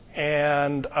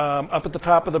 and up at the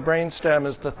top of the brainstem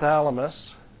is the thalamus.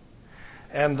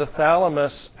 And the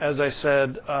thalamus, as I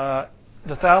said,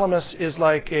 the thalamus is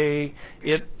like it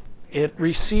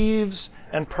receives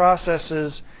and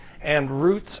processes and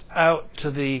routes out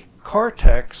to the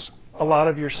cortex a lot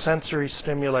of your sensory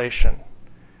stimulation.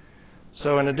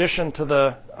 So in addition to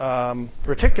the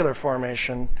reticular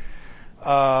formation,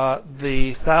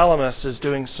 the thalamus is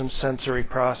doing some sensory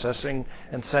processing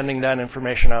and sending that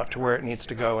information out to where it needs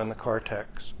to go in the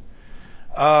cortex.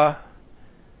 The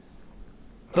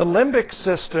limbic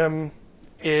system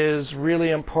is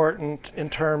really important in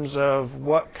terms of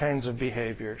what kinds of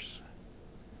behaviors.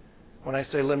 When I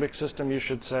say limbic system, you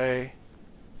should say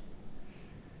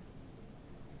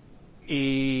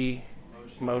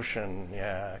emotion.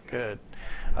 Yeah, good.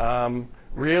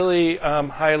 Really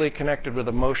highly connected with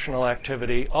emotional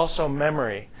activity. Also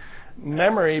memory.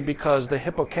 Memory because the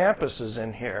hippocampus is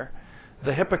in here.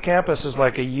 The hippocampus is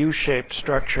like a U-shaped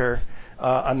structure.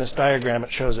 On this diagram, it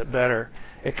shows it better.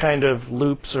 It kind of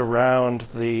loops around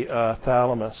the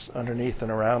thalamus, underneath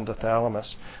and around the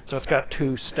thalamus. So it's got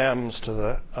two stems to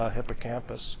the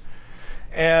hippocampus.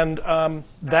 And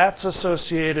that's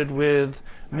associated with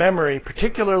memory,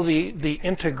 particularly the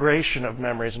integration of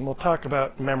memories. And we'll talk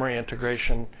about memory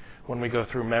integration when we go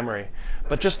through memory.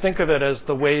 But just think of it as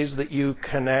the ways that you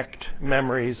connect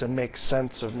memories and make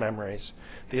sense of memories,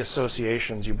 the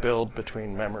associations you build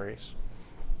between memories.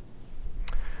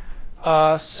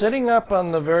 Sitting up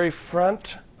on the very front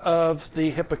of the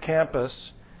hippocampus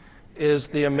is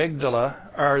the amygdalae.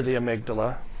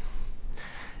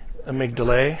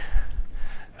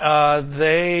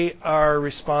 They are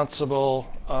responsible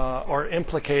or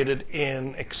implicated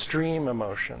in extreme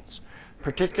emotions,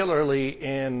 particularly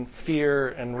in fear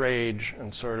and rage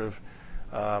and sort of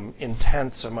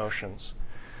intense emotions.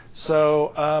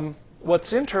 So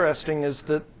what's interesting is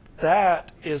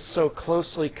that is so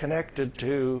closely connected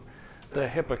to the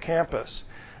hippocampus.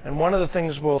 And one of the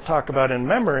things we'll talk about in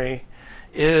memory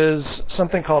is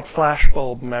something called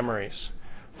flashbulb memories.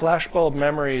 Flashbulb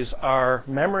memories are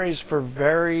memories for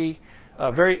very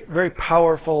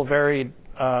powerful, very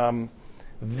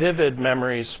vivid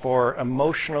memories for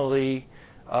emotionally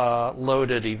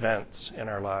loaded events in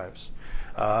our lives.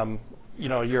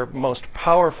 Your most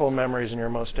powerful memories and your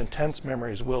most intense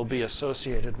memories will be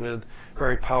associated with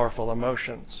very powerful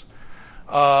emotions.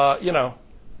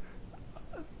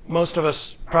 Most of us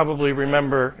probably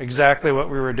remember exactly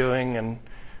what we were doing and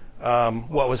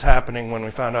what was happening when we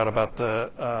found out about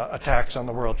the attacks on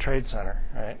the World Trade Center,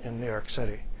 right, in New York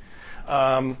City.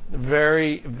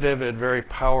 Very vivid, very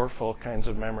powerful kinds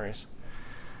of memories.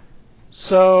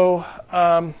 So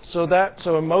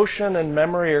emotion and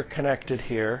memory are connected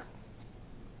here.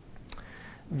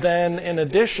 Then, in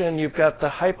addition, you've got the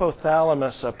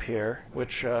hypothalamus up here,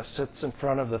 which sits in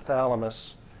front of the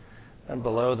thalamus and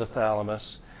below the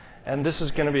thalamus. And this is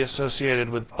going to be associated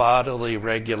with bodily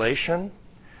regulation.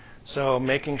 So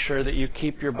making sure that you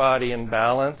keep your body in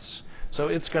balance. So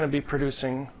it's going to be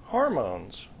producing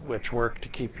hormones, which work to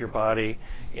keep your body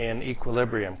in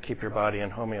equilibrium, keep your body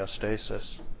in homeostasis.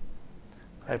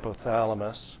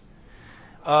 Hypothalamus.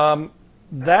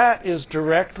 That is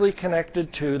directly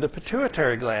connected to the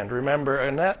pituitary gland. Remember,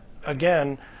 and that,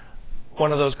 again,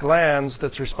 one of those glands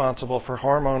that's responsible for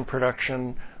hormone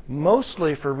production,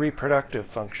 mostly for reproductive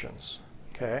functions.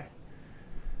 Okay?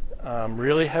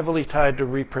 Really heavily tied to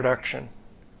reproduction.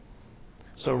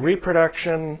 So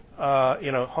reproduction,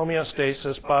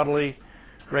 homeostasis, bodily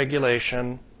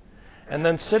regulation. And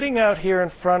then sitting out here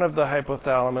in front of the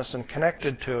hypothalamus and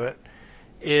connected to it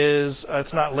is,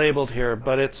 it's not labeled here,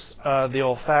 but it's the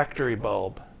olfactory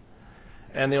bulb.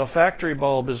 And the olfactory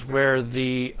bulb is where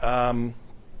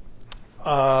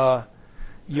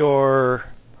your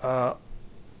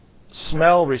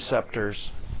smell receptors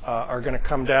are going to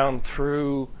come down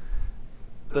through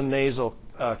the nasal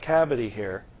cavity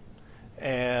here,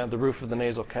 and the roof of the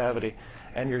nasal cavity,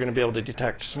 and you're going to be able to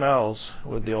detect smells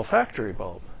with the olfactory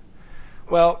bulb.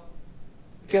 Well,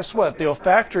 guess what? The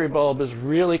olfactory bulb is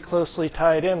really closely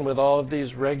tied in with all of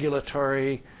these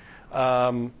regulatory,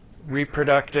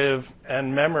 reproductive,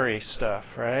 and memory stuff,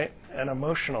 right? And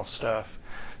emotional stuff.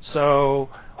 So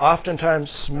oftentimes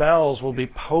smells will be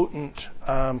potent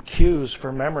cues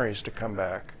for memories to come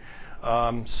back.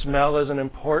 Smell is an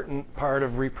important part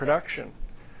of reproduction.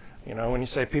 You know, when you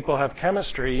say people have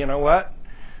chemistry, you know what?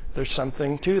 There's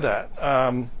something to that.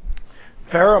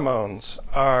 Pheromones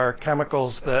are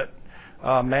chemicals that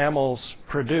mammals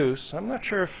produce. I'm not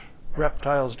sure if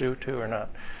reptiles do too or not.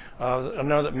 I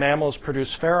know that mammals produce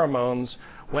pheromones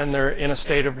when they're in a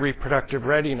state of reproductive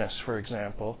readiness, for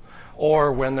example,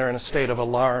 or when they're in a state of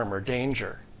alarm or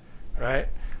danger, right?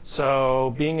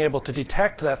 So being able to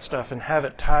detect that stuff and have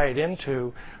it tied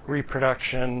into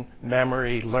reproduction,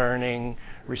 memory, learning,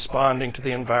 responding to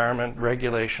the environment,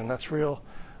 regulation, that's real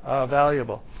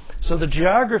valuable. So the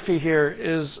geography here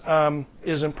is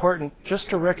important just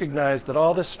to recognize that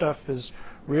all this stuff is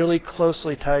really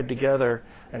closely tied together,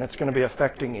 and it's going to be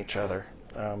affecting each other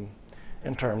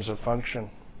in terms of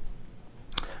function.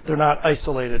 They're not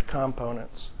isolated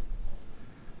components.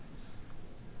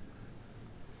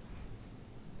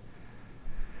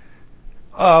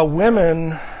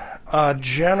 Women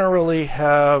generally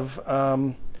have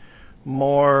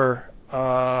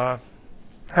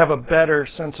have a better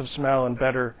sense of smell and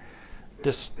better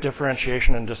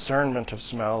differentiation and discernment of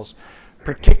smells,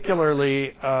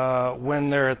 particularly when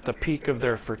they're at the peak of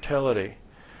their fertility.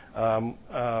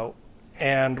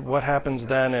 And what happens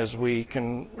then is we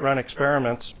can run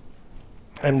experiments,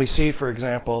 and we see, for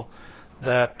example,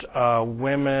 that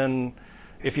women,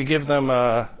 if you give them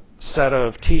a set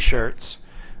of T-shirts,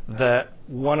 that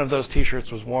one of those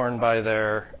T-shirts was worn by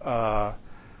their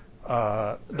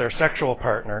sexual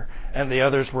partner, and the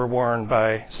others were worn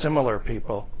by similar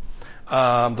people,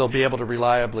 they'll be able to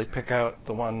reliably pick out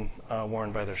the one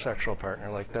worn by their sexual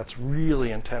partner. Like, that's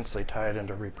really intensely tied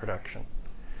into reproduction.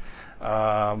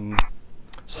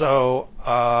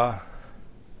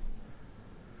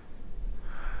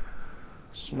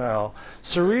 Smell.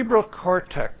 Cerebral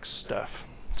cortex stuff.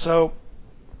 So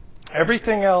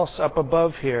everything else up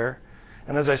above here,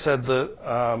 and as I said,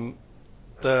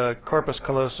 the corpus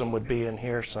callosum would be in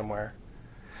here somewhere.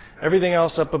 Everything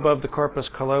else up above the corpus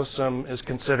callosum is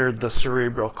considered the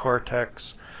cerebral cortex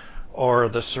or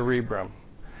the cerebrum.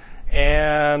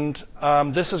 And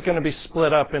this is going to be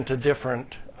split up into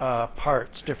different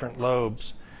parts, different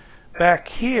lobes. Back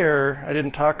here, I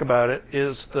didn't talk about it,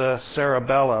 is the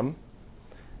cerebellum.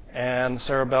 And the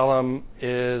cerebellum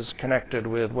is connected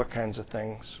with what kinds of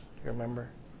things? Do you remember?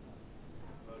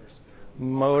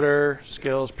 Motor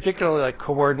skills, particularly like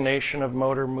coordination of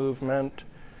motor movement,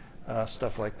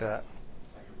 stuff like that.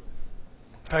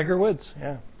 Tiger Woods,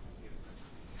 yeah.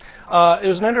 It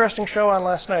was an interesting show on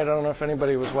last night. I don't know if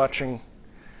anybody was watching.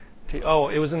 It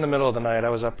was in the middle of the night. I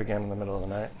was up again in the middle of the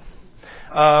night.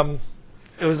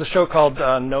 It was a show called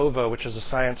Nova, which is a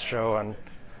science show on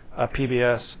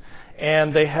PBS.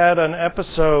 And they had an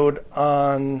episode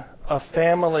on a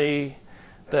family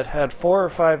that had 4 or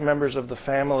 5 members of the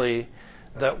family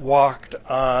that walked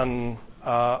on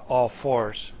all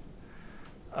fours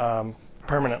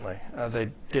permanently.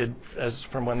 They did as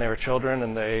from when they were children,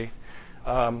 and they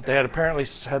had apparently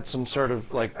had some sort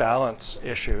of like balance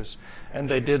issues. And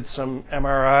they did some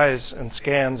MRIs and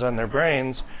scans on their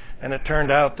brains, and it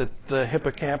turned out that the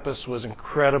hippocampus was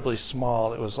incredibly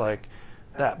small. It was like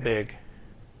that big.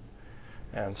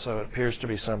 And so it appears to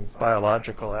be some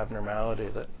biological abnormality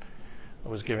that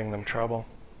was giving them trouble.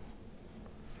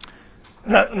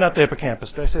 Not the hippocampus.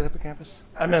 Did I say the hippocampus?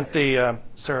 I meant the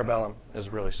cerebellum is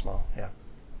really small. Yeah.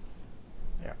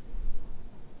 Yeah.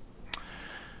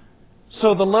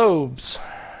 So the lobes.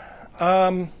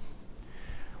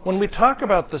 When we talk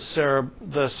about the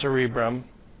cerebrum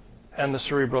and the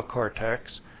cerebral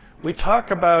cortex, we talk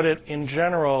about it in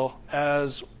general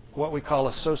as what we call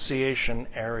association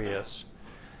areas.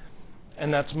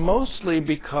 And that's mostly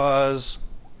because,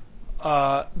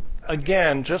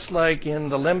 again, just like in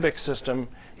the limbic system,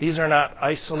 these are not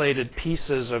isolated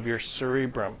pieces of your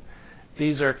cerebrum.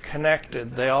 These are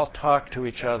connected. They all talk to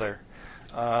each other.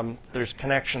 There's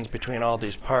connections between all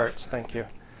these parts. Thank you.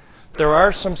 There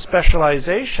are some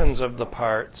specializations of the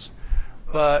parts,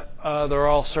 but they're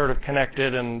all sort of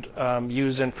connected and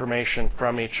use information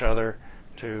from each other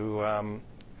to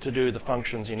do the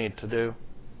functions you need to do.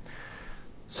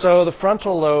 So the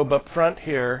frontal lobe up front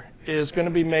here is going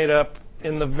to be made up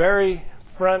in the very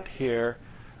front here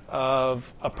of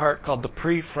a part called the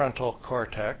prefrontal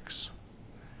cortex.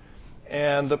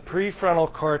 And the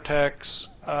prefrontal cortex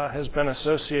has been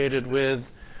associated with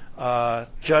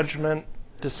judgment,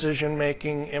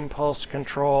 decision-making, impulse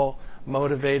control,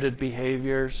 motivated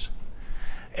behaviors.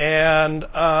 And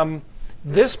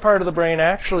this part of the brain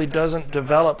actually doesn't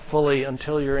develop fully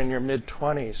until you're in your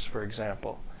mid-20s, for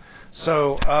example.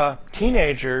 So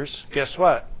teenagers, guess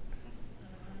what?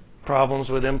 Problems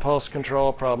with impulse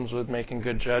control, problems with making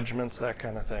good judgments, that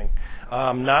kind of thing.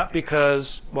 Not because,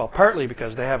 well, partly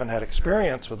because they haven't had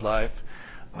experience with life,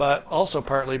 but also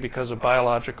partly because of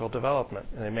biological development.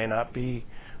 They may not be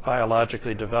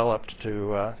biologically developed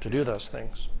to do those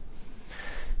things.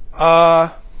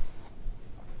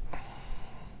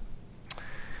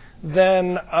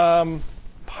 Then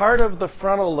part of the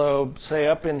frontal lobe, say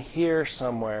up in here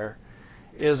somewhere,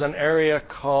 is an area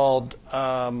called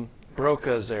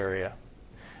Broca's area.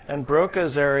 And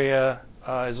Broca's area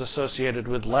is associated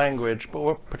with language, but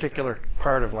what particular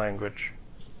part of language?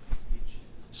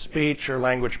 Speech or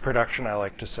language production, I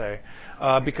like to say.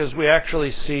 Because we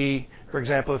actually see, for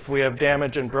example, if we have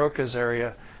damage in Broca's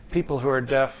area, people who are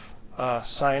deaf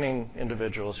signing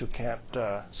individuals who can't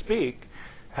speak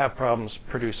have problems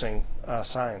producing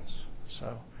signs.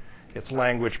 So it's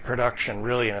language production,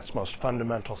 really, in its most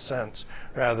fundamental sense,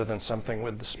 rather than something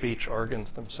with the speech organs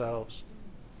themselves.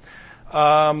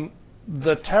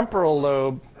 The temporal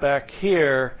lobe back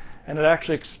here, and it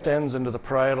actually extends into the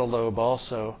parietal lobe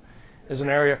also, is an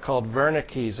area called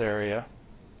Wernicke's area.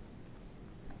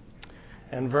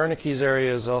 And Wernicke's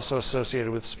area is also associated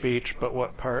with speech, but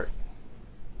what part?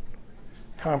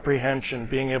 Comprehension,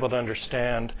 being able to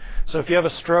understand. So if you have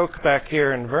a stroke back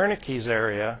here in Wernicke's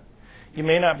area, you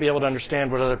may not be able to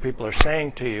understand what other people are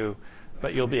saying to you,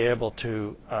 but you'll be able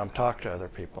to talk to other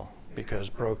people because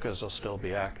Broca's will still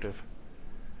be active.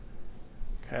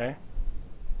 Okay?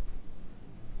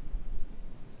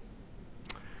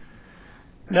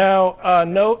 Now,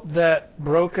 note that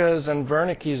Broca's and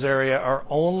Wernicke's area are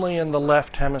only in the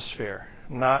left hemisphere,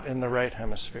 not in the right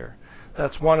hemisphere.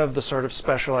 That's one of the sort of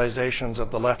specializations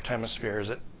of the left hemisphere, is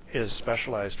it is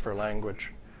specialized for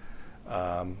language.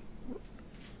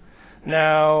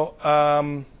 Now,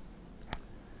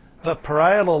 the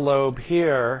parietal lobe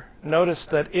here, notice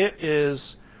that it is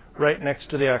right next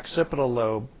to the occipital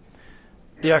lobe.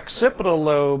 The occipital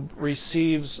lobe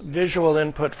receives visual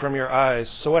input from your eyes.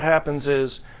 So what happens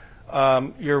is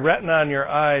your retina and your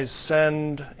eyes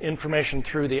send information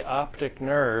through the optic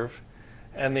nerve,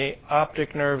 and the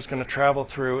optic nerve is going to travel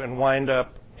through and wind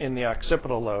up in the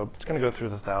occipital lobe. It's going to go through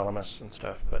the thalamus and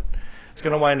stuff, but it's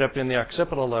going to wind up in the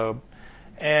occipital lobe.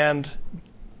 And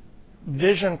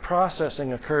vision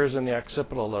processing occurs in the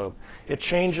occipital lobe. It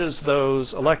changes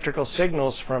those electrical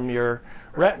signals from your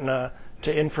retina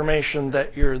to information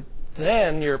that your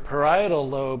parietal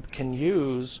lobe can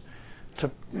use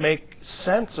to make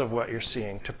sense of what you're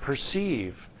seeing, to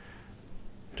perceive,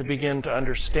 to begin to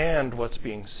understand what's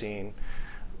being seen.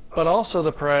 But also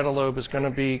the parietal lobe is going to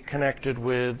be connected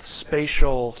with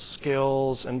spatial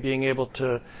skills and being able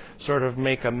to sort of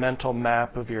make a mental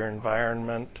map of your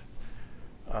environment,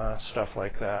 stuff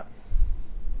like that.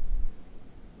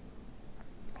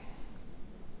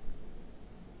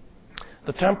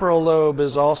 The temporal lobe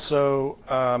is also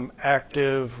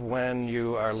active when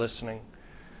you are listening.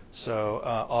 So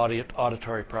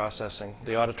auditory processing.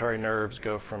 The auditory nerves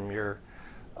go from your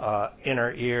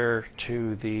inner ear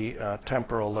to the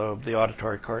temporal lobe, the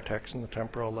auditory cortex in the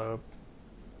temporal lobe.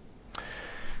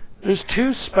 There's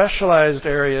two specialized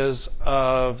areas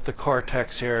of the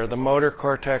cortex here, the motor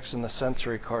cortex and the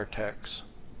sensory cortex.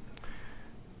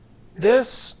 This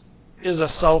is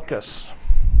a sulcus.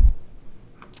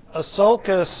 A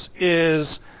sulcus is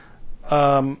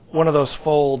one of those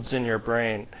folds in your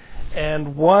brain.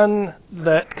 And one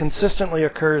that consistently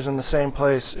occurs in the same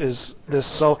place is this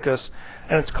sulcus,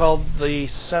 and it's called the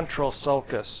central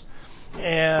sulcus.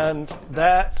 And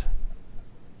that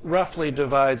roughly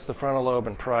divides the frontal lobe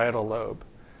and parietal lobe.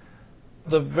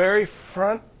 The very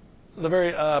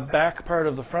back part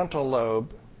of the frontal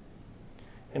lobe,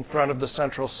 in front of the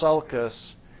central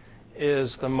sulcus,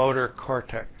 is the motor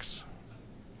cortex.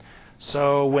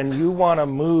 So when you want to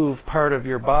move part of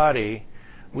your body,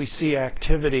 we see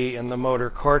activity in the motor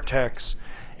cortex.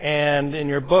 And in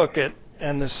your book,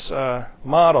 and this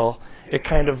model, it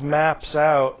kind of maps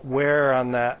out where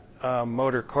on that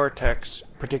motor cortex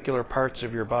particular parts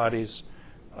of your body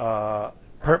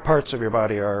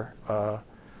are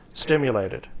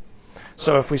stimulated.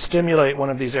 So if we stimulate one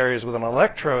of these areas with an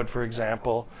electrode, for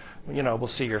example, we'll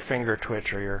see your finger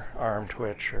twitch or your arm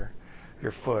twitch or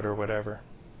your foot or whatever.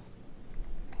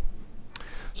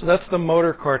 So that's the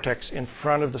motor cortex in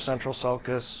front of the central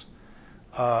sulcus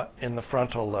in the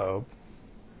frontal lobe.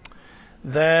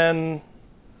 Then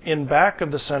in back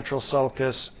of the central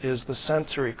sulcus is the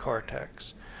sensory cortex.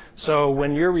 So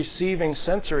when you're receiving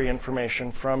sensory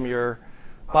information from your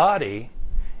body,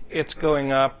 it's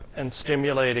going up and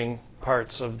stimulating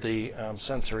parts of the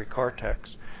sensory cortex.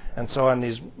 And so on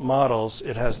these models,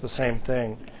 it has the same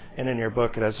thing. And in your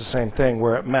book, it has the same thing,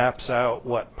 where it maps out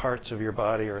what parts of your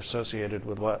body are associated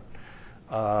with what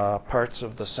parts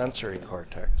of the sensory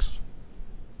cortex.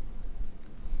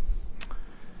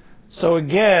 So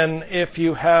again, if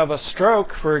you have a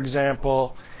stroke, for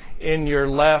example, in your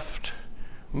left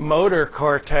motor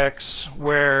cortex,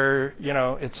 where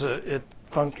it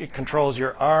controls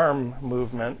your arm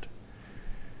movement,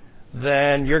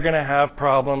 then you're going to have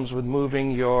problems with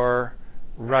moving your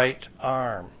right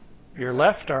arm. Your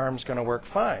left arm's going to work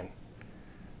fine.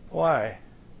 Why?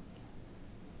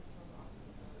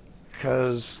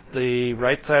 Because the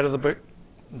right side of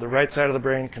the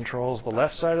brain controls the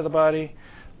left side of the body.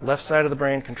 Left side of the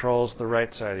brain controls the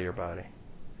right side of your body.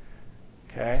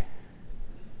 Okay?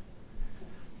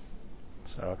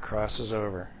 So it crosses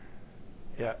over.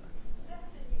 Yeah.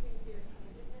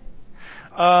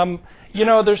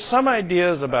 There's some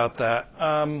ideas about that.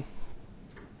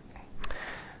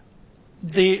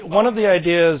 One of the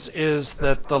ideas is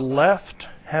that the left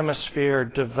hemisphere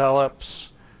develops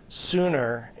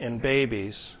sooner in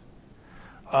babies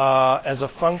as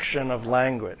a function of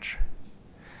language.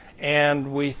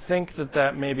 And we think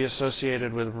that may be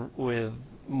associated with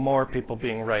more people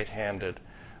being right-handed.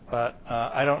 But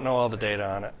I don't know all the data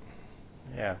on it.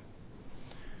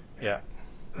 Yeah.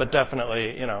 But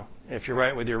definitely, if you're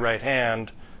right with your right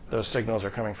hand, those signals are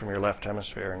coming from your left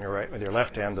hemisphere. And you're right with your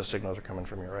left hand, those signals are coming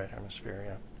from your right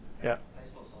hemisphere. Yeah.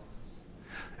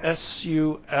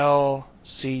 S-U-L-C-U-S.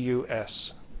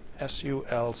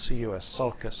 S-U-L-C-U-S.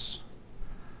 Sulcus.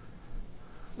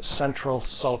 The central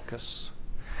sulcus.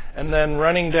 And then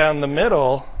running down the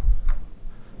middle,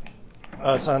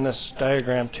 it's on this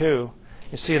diagram too.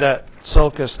 You see that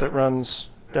sulcus that runs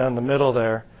down the middle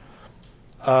there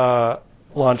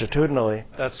longitudinally.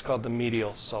 That's called the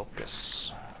medial sulcus.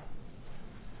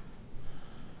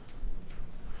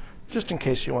 Just in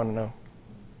case you want to know.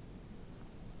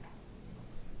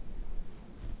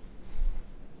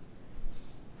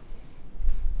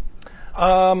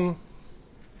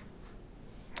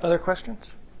 Other questions?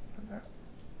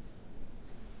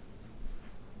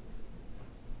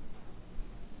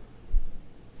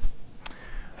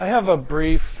 I have a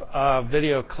brief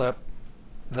video clip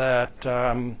that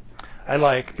I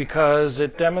like because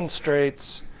it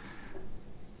demonstrates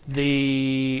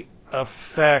the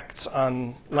effects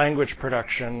on language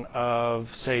production of,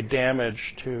 say,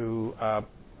 damage to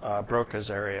Broca's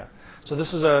area. So this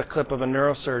is a clip of a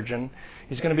neurosurgeon.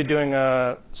 He's going to be doing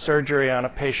a surgery on a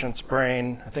patient's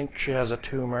brain. I think she has a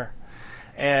tumor.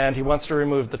 And he wants to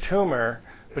remove the tumor,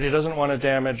 but he doesn't want to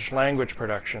damage language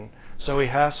production. So he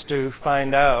has to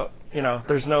find out,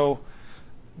 there's no,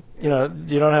 you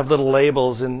don't have little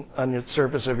labels on the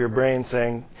surface of your brain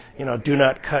saying, do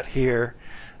not cut here.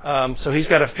 So he's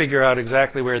got to figure out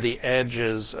exactly where the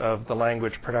edges of the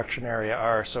language production area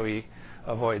are so he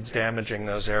avoids damaging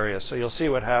those areas. So you'll see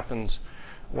what happens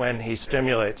when he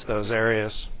stimulates those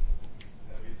areas.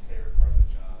 That would be his favorite part of the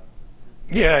job.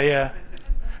 Yeah,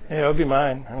 it would be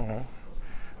mine. I don't know.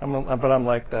 But I'm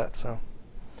like that, so.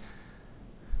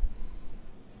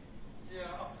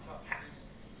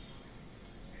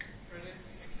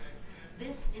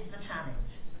 This is the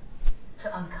challenge,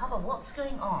 to uncover what's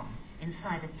going on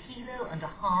inside 1.5 kilos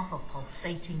of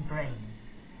pulsating brain,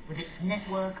 with its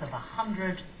network of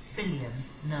 100 billion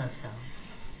nerve cells.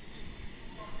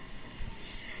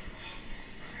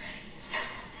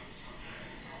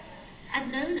 I've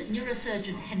known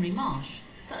neurosurgeon Henry Marsh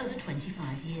for over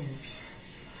 25 years,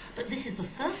 but this is the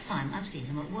first time I've seen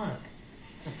him at work,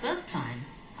 the first time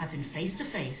I've been face to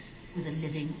face with a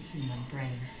living human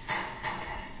brain.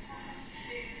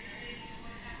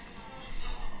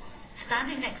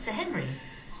 Standing next to Henry,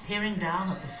 peering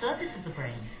down at the surface of the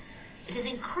brain, it is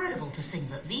incredible to think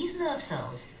that these nerve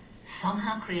cells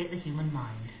somehow create the human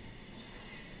mind.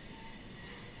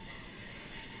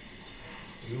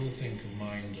 We all think of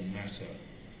mind and matter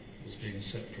as being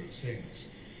separate things,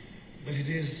 but it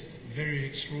is very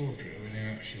extraordinary when you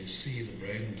actually see the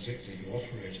brain, and particularly to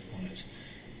operate upon it,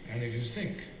 and if you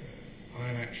think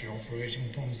I'm actually operating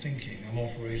upon thinking. I'm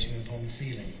operating upon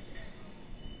feeling.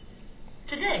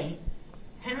 Today,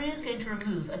 Henry is going to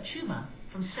remove a tumour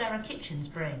from Sarah Kitchen's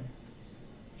brain.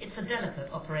 It's a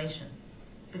delicate operation,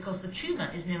 because the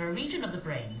tumour is near a region of the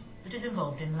brain that is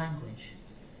involved in language.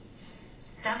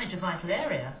 Damage a vital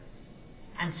area,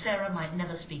 and Sarah might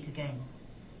never speak again.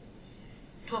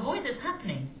 To avoid this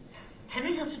happening,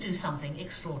 Henry has to do something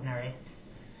extraordinary.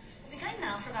 We'll be going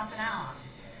now for about an hour,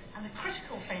 and the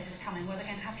critical phase is coming where they're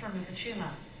going to have to remove the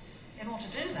tumour. In order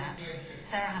to do that,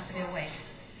 Sarah has to be awake.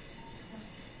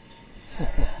 If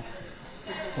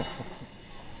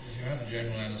you have a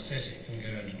general anaesthetic and go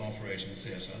into an operating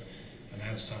theatre and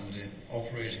have somebody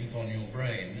operating upon your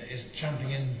brain, it's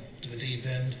jumping into the deep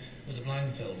end with a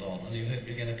blindfold on, and you hope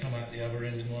you're going to come out the other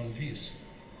end in one piece.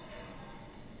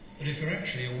 But if you're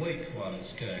actually awake while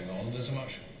it's going on, there's in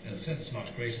a sense,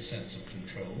 much greater sense of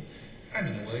control, and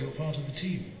in a way you're part of the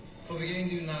team. What we're going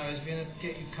to do now is we're going to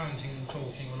get you counting and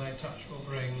talking when I touch your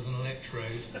brain with an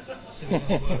electrode, so we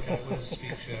can work out where the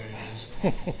speech area is.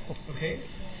 Okay?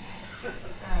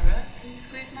 Sarah, can you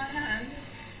squeeze my hand?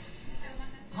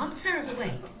 Once Sarah's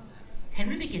awake,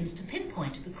 Henry begins to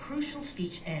pinpoint the crucial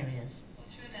speech areas.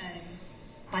 What's your name?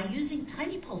 By using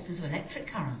tiny pulses of electric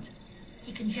current,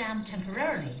 he can jam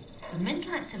temporarily the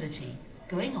mental activity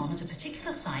going on at a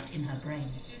particular site in her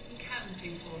brain. Do some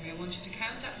counting for me. I want you to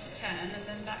count up to 10 and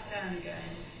then back down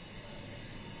again.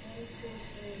 1, 2,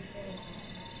 3, 4,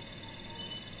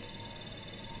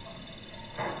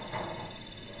 5.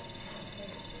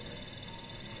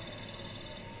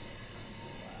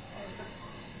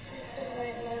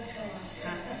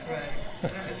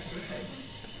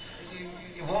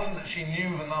 It wasn't that she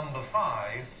knew the number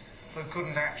 5, but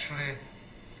couldn't actually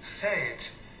say it.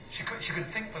 She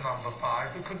could think the number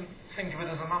 5, but couldn't think of it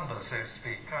as a number, so to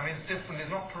speak. I mean, it's different.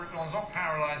 One's not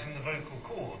paralysing the vocal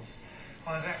cords.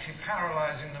 One is actually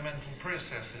paralysing the mental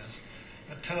processes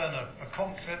that turn a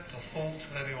concept, a thought,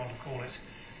 whatever you want to call it,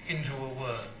 into a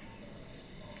word.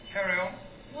 Carry on.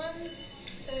 1,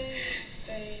 2,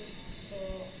 3,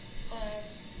 4, 5,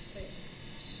 6,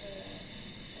 7,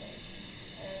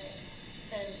 8,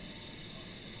 10.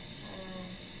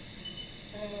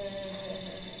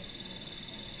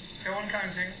 Go on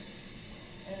counting.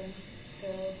 13,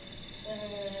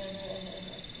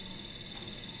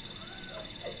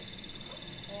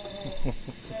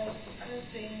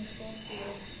 14,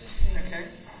 15. Okay.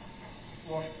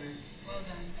 Wash, please. Well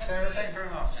done. Sarah, thank you very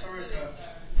much. Sorry for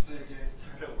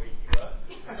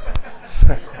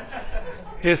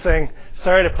He's saying,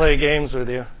 sorry to play games with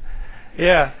you.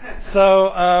 Yeah.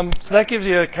 So that gives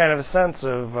you a kind of a sense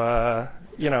of,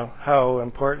 how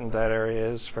important that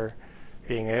area is for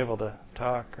being able to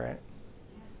talk, right?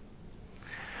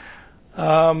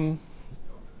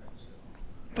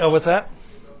 What's that?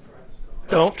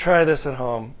 Don't try this at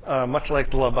home. Much like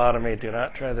the lobotomy, do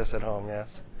not try this at home, yes.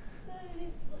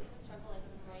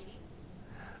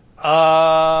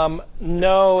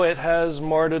 No, it has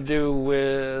more to do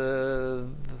with...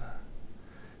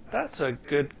 That's a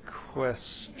good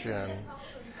question.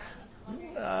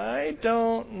 I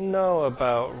don't know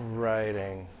about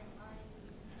writing.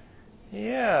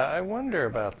 Yeah, I wonder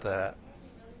about that.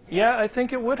 Yeah, I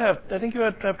think it would have. I think you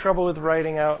would have trouble with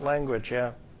writing out language.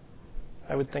 Yeah,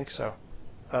 I would think so.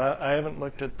 But I haven't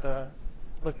looked at that.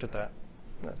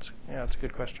 That's a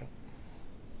good question.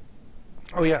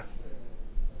 Oh yeah.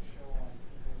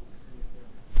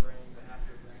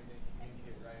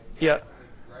 Yeah.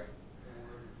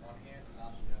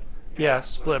 Yeah,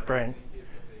 split brain.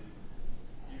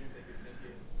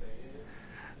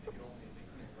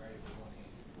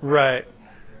 Right.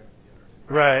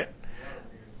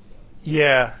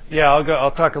 Yeah.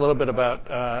 I'll talk a little bit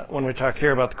about when we talk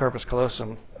here about the corpus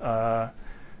callosum. As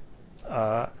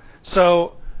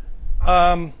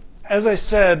I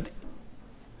said,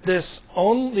 the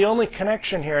only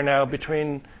connection here now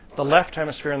between the left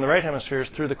hemisphere and the right hemisphere is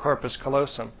through the corpus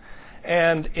callosum.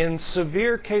 And in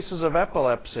severe cases of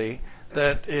epilepsy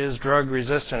that is drug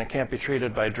resistant and can't be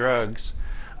treated by drugs,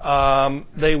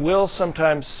 they will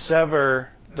sometimes sever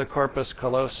the corpus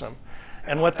callosum.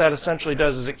 And what that essentially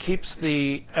does is it keeps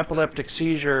the epileptic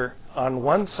seizure on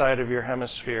one side of your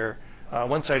hemisphere,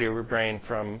 one side of your brain,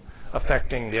 from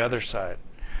affecting the other side.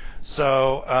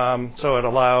 So it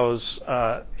allows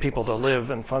people to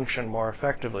live and function more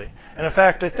effectively. And in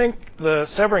fact, I think the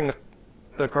severing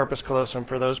the corpus callosum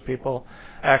for those people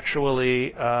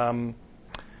actually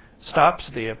stops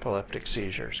the epileptic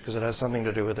seizures because it has something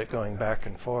to do with it going back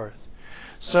and forth.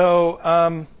 So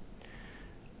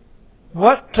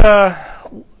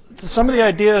some of the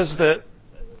ideas that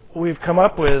we've come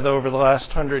up with over the last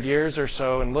 100 years or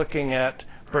so in looking at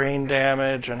brain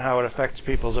damage and how it affects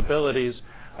people's abilities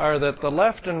are that the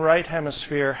left and right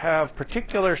hemisphere have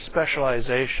particular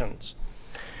specializations.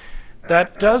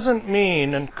 That doesn't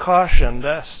mean, and caution,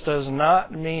 this does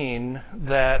not mean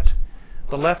that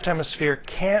the left hemisphere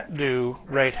can't do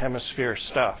right hemisphere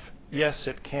stuff. Yes,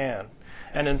 it can.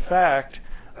 And in fact,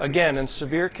 again, in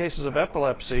severe cases of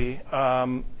epilepsy,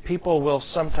 people will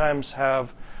sometimes have,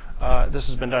 this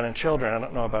has been done in children, I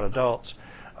don't know about adults,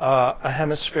 a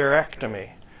hemispherectomy.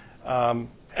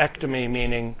 Ectomy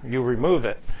meaning you remove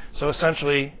it. So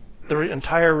essentially, the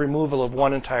entire removal of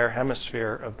one entire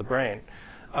hemisphere of the brain.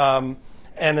 And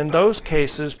in those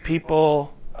cases,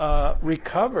 people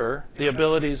recover the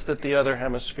abilities that the other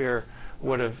hemisphere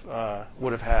would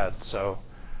have had. So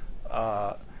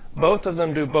both of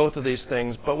them do both of these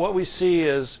things. But what we see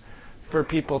is, for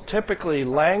people, typically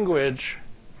language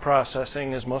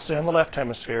processing is mostly on the left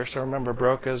hemisphere. So remember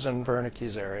Broca's and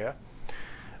Wernicke's area.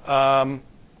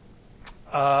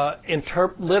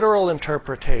 Literal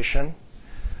interpretation.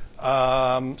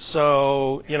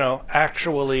 So,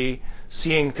 actually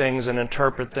seeing things and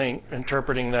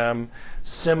interpreting them.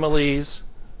 Similes,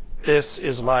 this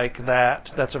is like that.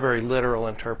 That's a very literal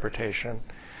interpretation.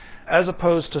 As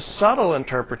opposed to subtle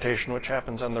interpretation, which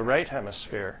happens on the right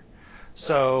hemisphere.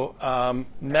 So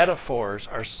metaphors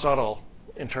are subtle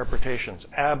interpretations.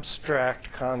 Abstract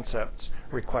concepts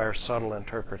require subtle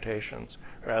interpretations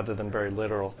rather than very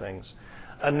literal things.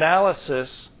 Analysis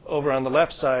over on the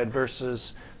left side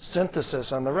versus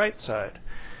synthesis on the right side.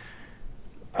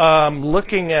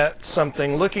 Looking at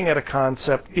something, looking at a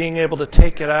concept, being able to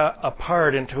take it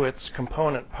apart into its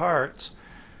component parts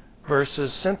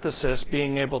versus synthesis,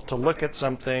 being able to look at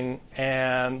something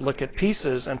and look at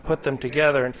pieces and put them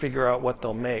together and figure out what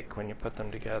they'll make when you put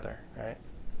them together, right?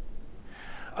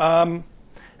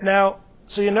 Now,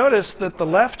 so you notice that the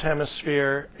left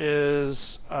hemisphere is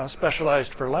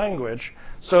specialized for language.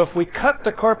 So if we cut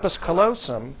the corpus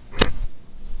callosum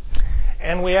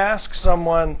and we ask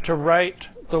someone to write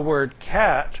the word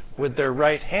cat with their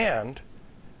right hand,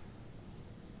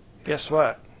 guess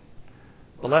what?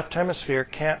 The left hemisphere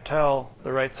can't tell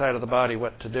the right side of the body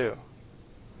what to do.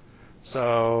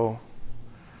 So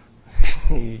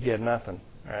you get nothing,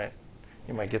 right?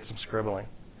 You might get some scribbling.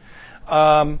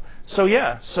 So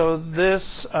this,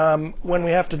 when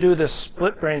we have to do this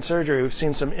split brain surgery, we've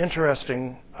seen some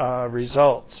interesting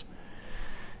results.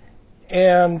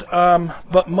 And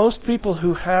but most people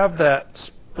who have that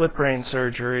split brain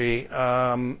surgery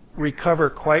recover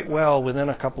quite well within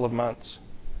a couple of months,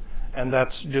 and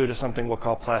that's due to something we'll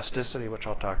call plasticity, which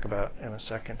I'll talk about in a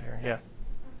second here. Yeah.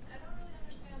 I don't really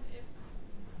understand if,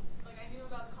 I knew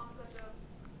about the concept of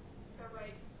the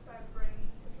right side of the brain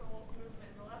control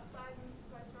movement and the left side and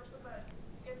vice versa, but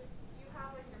if you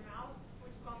have your mouth,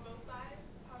 which is on both sides,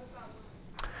 how does that work?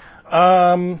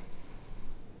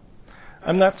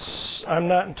 I'm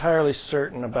not entirely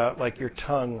certain about your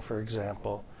tongue, for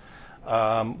example,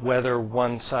 whether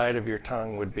one side of your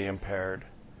tongue would be impaired.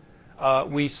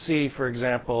 We see, for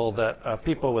example, that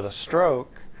people with a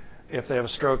stroke, if they have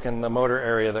a stroke in the motor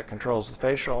area that controls the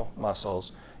facial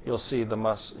muscles, you'll see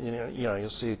you'll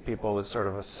see people with sort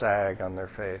of a sag on their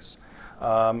face,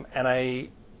 and I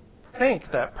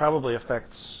think that probably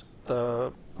affects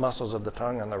the muscles of the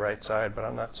tongue on the right side, but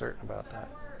I'm not certain about that.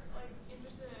 I'm more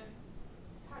interested in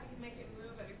how do you make it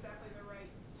move at exactly the right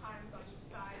times on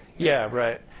each side? Yeah,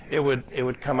 right. It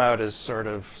would come out as sort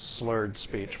of slurred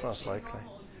speech, most likely.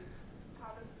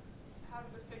 How do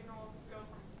the signals go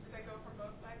do they go from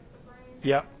both sides of the brain?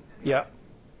 Yep.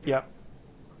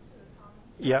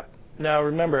 Now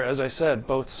remember, as I said,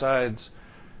 both sides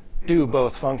do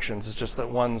both functions. It's just that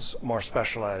one's more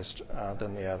specialized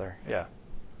than the other. Yeah.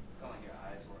 It's not like your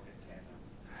eyes work in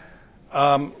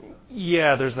tandem.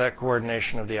 Yeah, there's that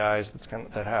coordination of the eyes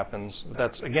that happens.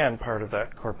 That's, again, part of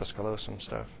that corpus callosum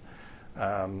stuff.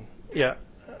 Yeah.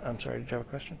 I'm sorry, did you have a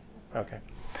question? Okay.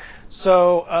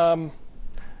 So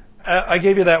I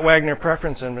gave you that Wagner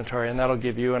preference inventory, and that'll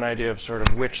give you an idea of sort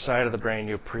of which side of the brain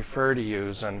you prefer to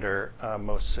use under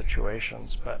most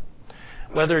situations. But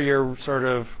whether you're sort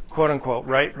of quote-unquote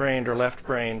right-brained or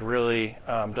left-brained really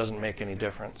doesn't make any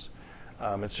difference.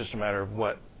 It's just a matter of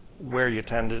where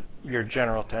your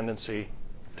general tendency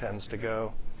tends to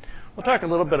go. We'll talk a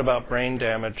little bit about brain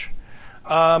damage.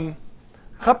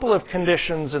 Couple of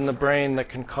conditions in the brain that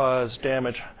can cause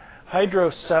damage.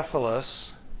 Hydrocephalus,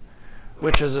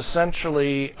 which is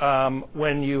essentially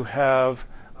when you have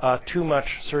too much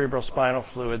cerebrospinal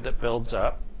fluid that builds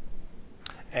up,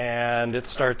 and it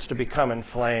starts to become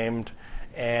inflamed,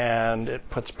 and it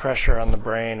puts pressure on the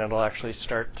brain, and it'll actually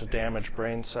start to damage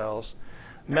brain cells.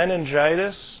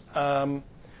 Meningitis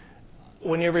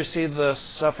when you ever see the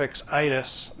suffix itis,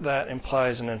 that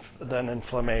implies an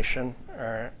inflammation,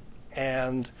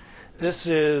 and this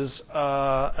is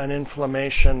an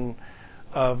inflammation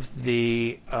of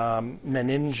the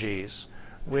meninges,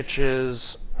 which is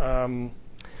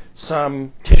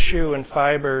some tissue and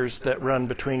fibers that run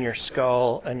between your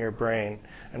skull and your brain.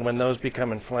 And when those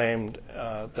become inflamed,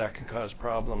 that can cause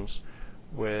problems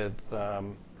with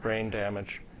brain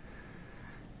damage.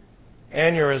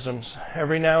 Aneurysms.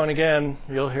 Every now and again,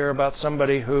 you'll hear about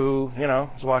somebody who,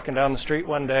 was walking down the street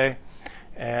one day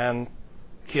and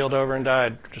keeled over and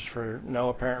died just for no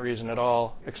apparent reason at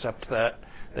all, except that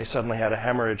they suddenly had a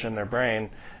hemorrhage in their brain,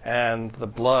 and the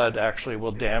blood actually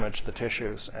will damage the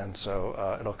tissues, and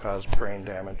so it'll cause brain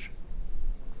damage.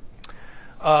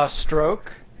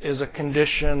 Stroke is a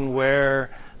condition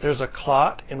where there's a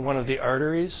clot in one of the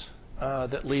arteries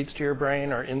that leads to your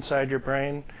brain or inside your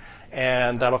brain,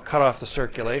 and that'll cut off the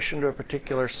circulation to a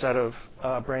particular set of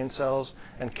brain cells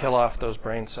and kill off those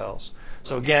brain cells.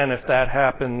 So again, if that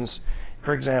happens,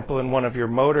 for example, in one of your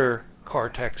motor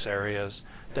cortex areas,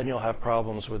 then you'll have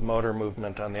problems with motor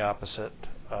movement on the opposite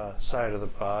side of the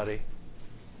body.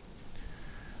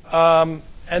 And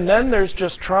then there's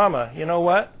just trauma. You know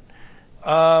what?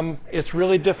 It's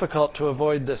really difficult to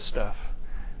avoid this stuff.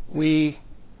 We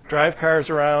drive cars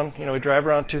around, we drive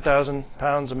around 2,000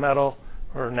 pounds of metal,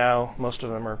 or now most of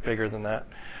them are bigger than that,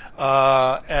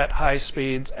 at high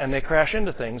speeds, and they crash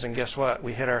into things, and guess what?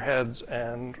 We hit our heads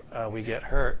and we get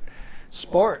hurt.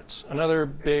 Sports, another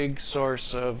big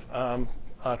source of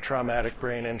traumatic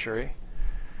brain injury,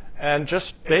 and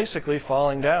just basically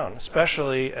falling down,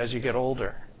 especially as you get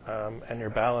older and your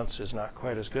balance is not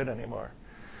quite as good anymore.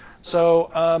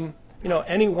 So,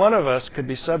 any one of us could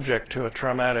be subject to a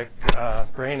traumatic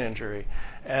brain injury,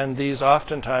 and these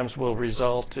oftentimes will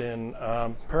result in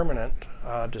permanent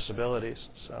disabilities.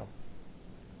 So,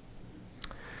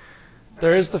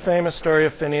 there is the famous story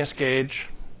of Phineas Gage.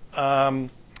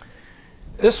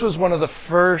 This was one of the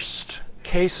first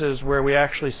cases where we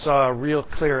actually saw real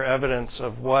clear evidence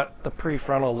of what the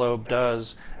prefrontal lobe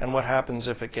does and what happens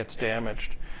if it gets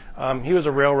damaged. He was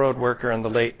a railroad worker in the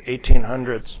late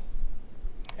 1800s,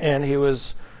 and he was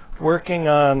working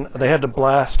on, they had to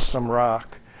blast some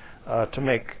rock to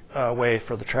make way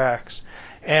for the tracks.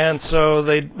 And so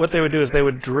what they would do is they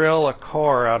would drill a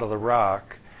core out of the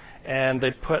rock, and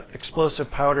they'd put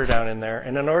explosive powder down in there.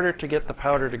 And in order to get the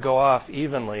powder to go off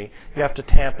evenly, you have to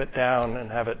tamp it down and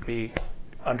have it be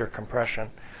under compression.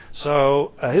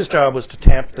 So his job was to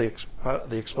tamp the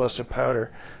explosive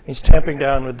powder. He's tamping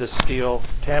down with this steel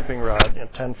tamping rod, a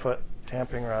 10-foot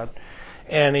tamping rod.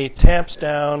 And he tamps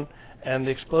down, and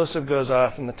the explosive goes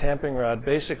off, and the tamping rod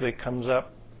basically comes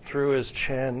up through his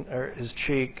chin or his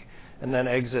cheek and then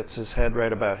exits his head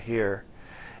right about here.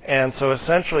 And so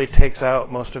essentially takes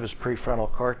out most of his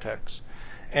prefrontal cortex.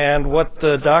 And what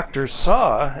the doctors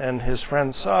saw and his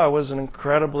friends saw was an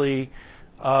incredibly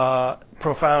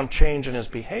profound change in his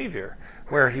behavior.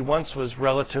 Where he once was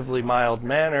relatively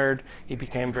mild-mannered, he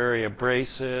became very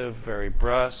abrasive, very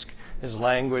brusque. His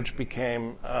language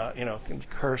became,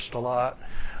 cursed a lot.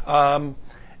 So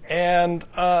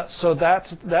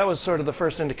that was sort of the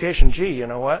first indication, gee, you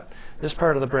know what? This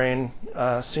part of the brain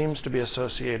seems to be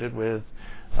associated with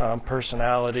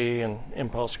personality and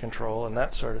impulse control and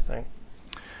that sort of thing.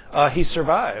 He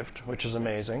survived, which is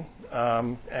amazing,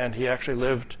 and he actually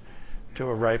lived to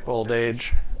a ripe old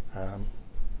age,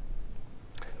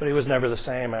 but he was never the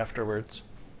same afterwards.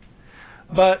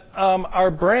 But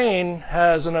our brain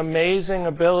has an amazing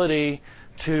ability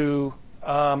to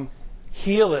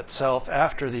heal itself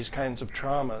after these kinds of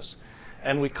traumas,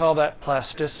 and we call that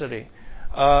plasticity.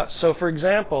 So, for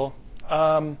example,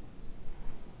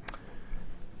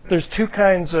 there's two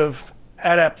kinds of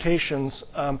adaptations.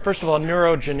 First of all,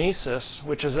 neurogenesis,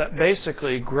 which is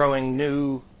basically growing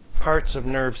new parts of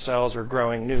nerve cells or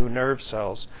growing new nerve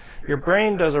cells. Your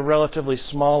brain does a relatively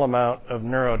small amount of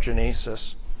neurogenesis,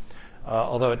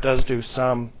 although it does do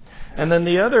some. And then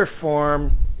the other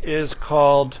form is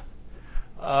called,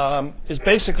 is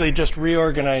basically just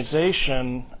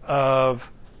reorganization of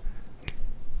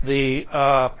the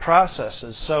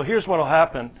processes. So here's what will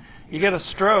happen. You get a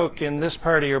stroke in this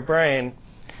part of your brain,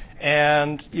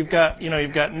 and you've got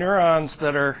neurons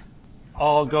that are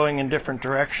all going in different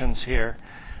directions here.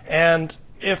 And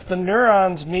if the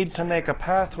neurons need to make a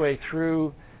pathway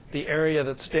through the area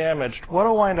that's damaged, what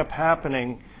will wind up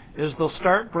happening is they'll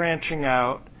start branching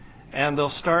out, and they'll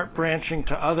start branching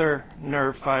to other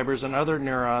nerve fibers and other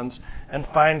neurons and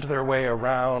find their way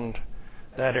around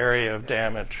that area of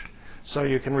damage. So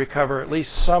you can recover at least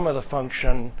some of the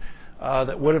function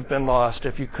that would have been lost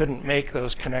if you couldn't make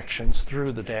those connections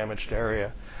through the damaged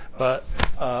area. But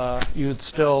you'd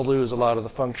still lose a lot of the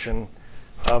function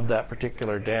of that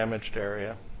particular damaged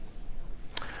area.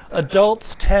 Adults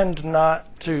tend not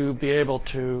to be able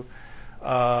to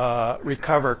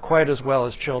recover quite as well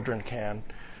as children can,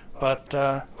 but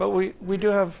we do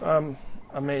have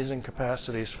amazing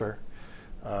capacities for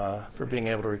being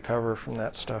able to recover from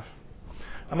that stuff.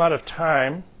 I'm out of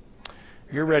time.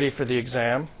 You're ready for the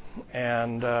exam,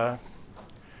 and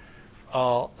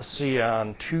I'll see you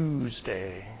on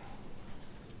Tuesday.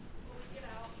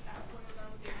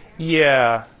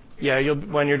 Yeah.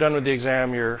 When you're done with the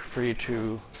exam, you're free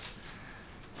to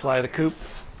fly the coop.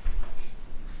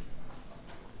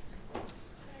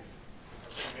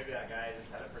 Maybe that guy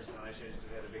just had a personal issue because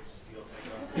he had a big steel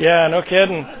thing on. Yeah, no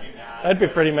kidding. I'd be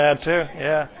pretty mad too.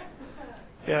 Yeah.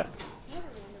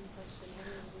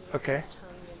 Okay.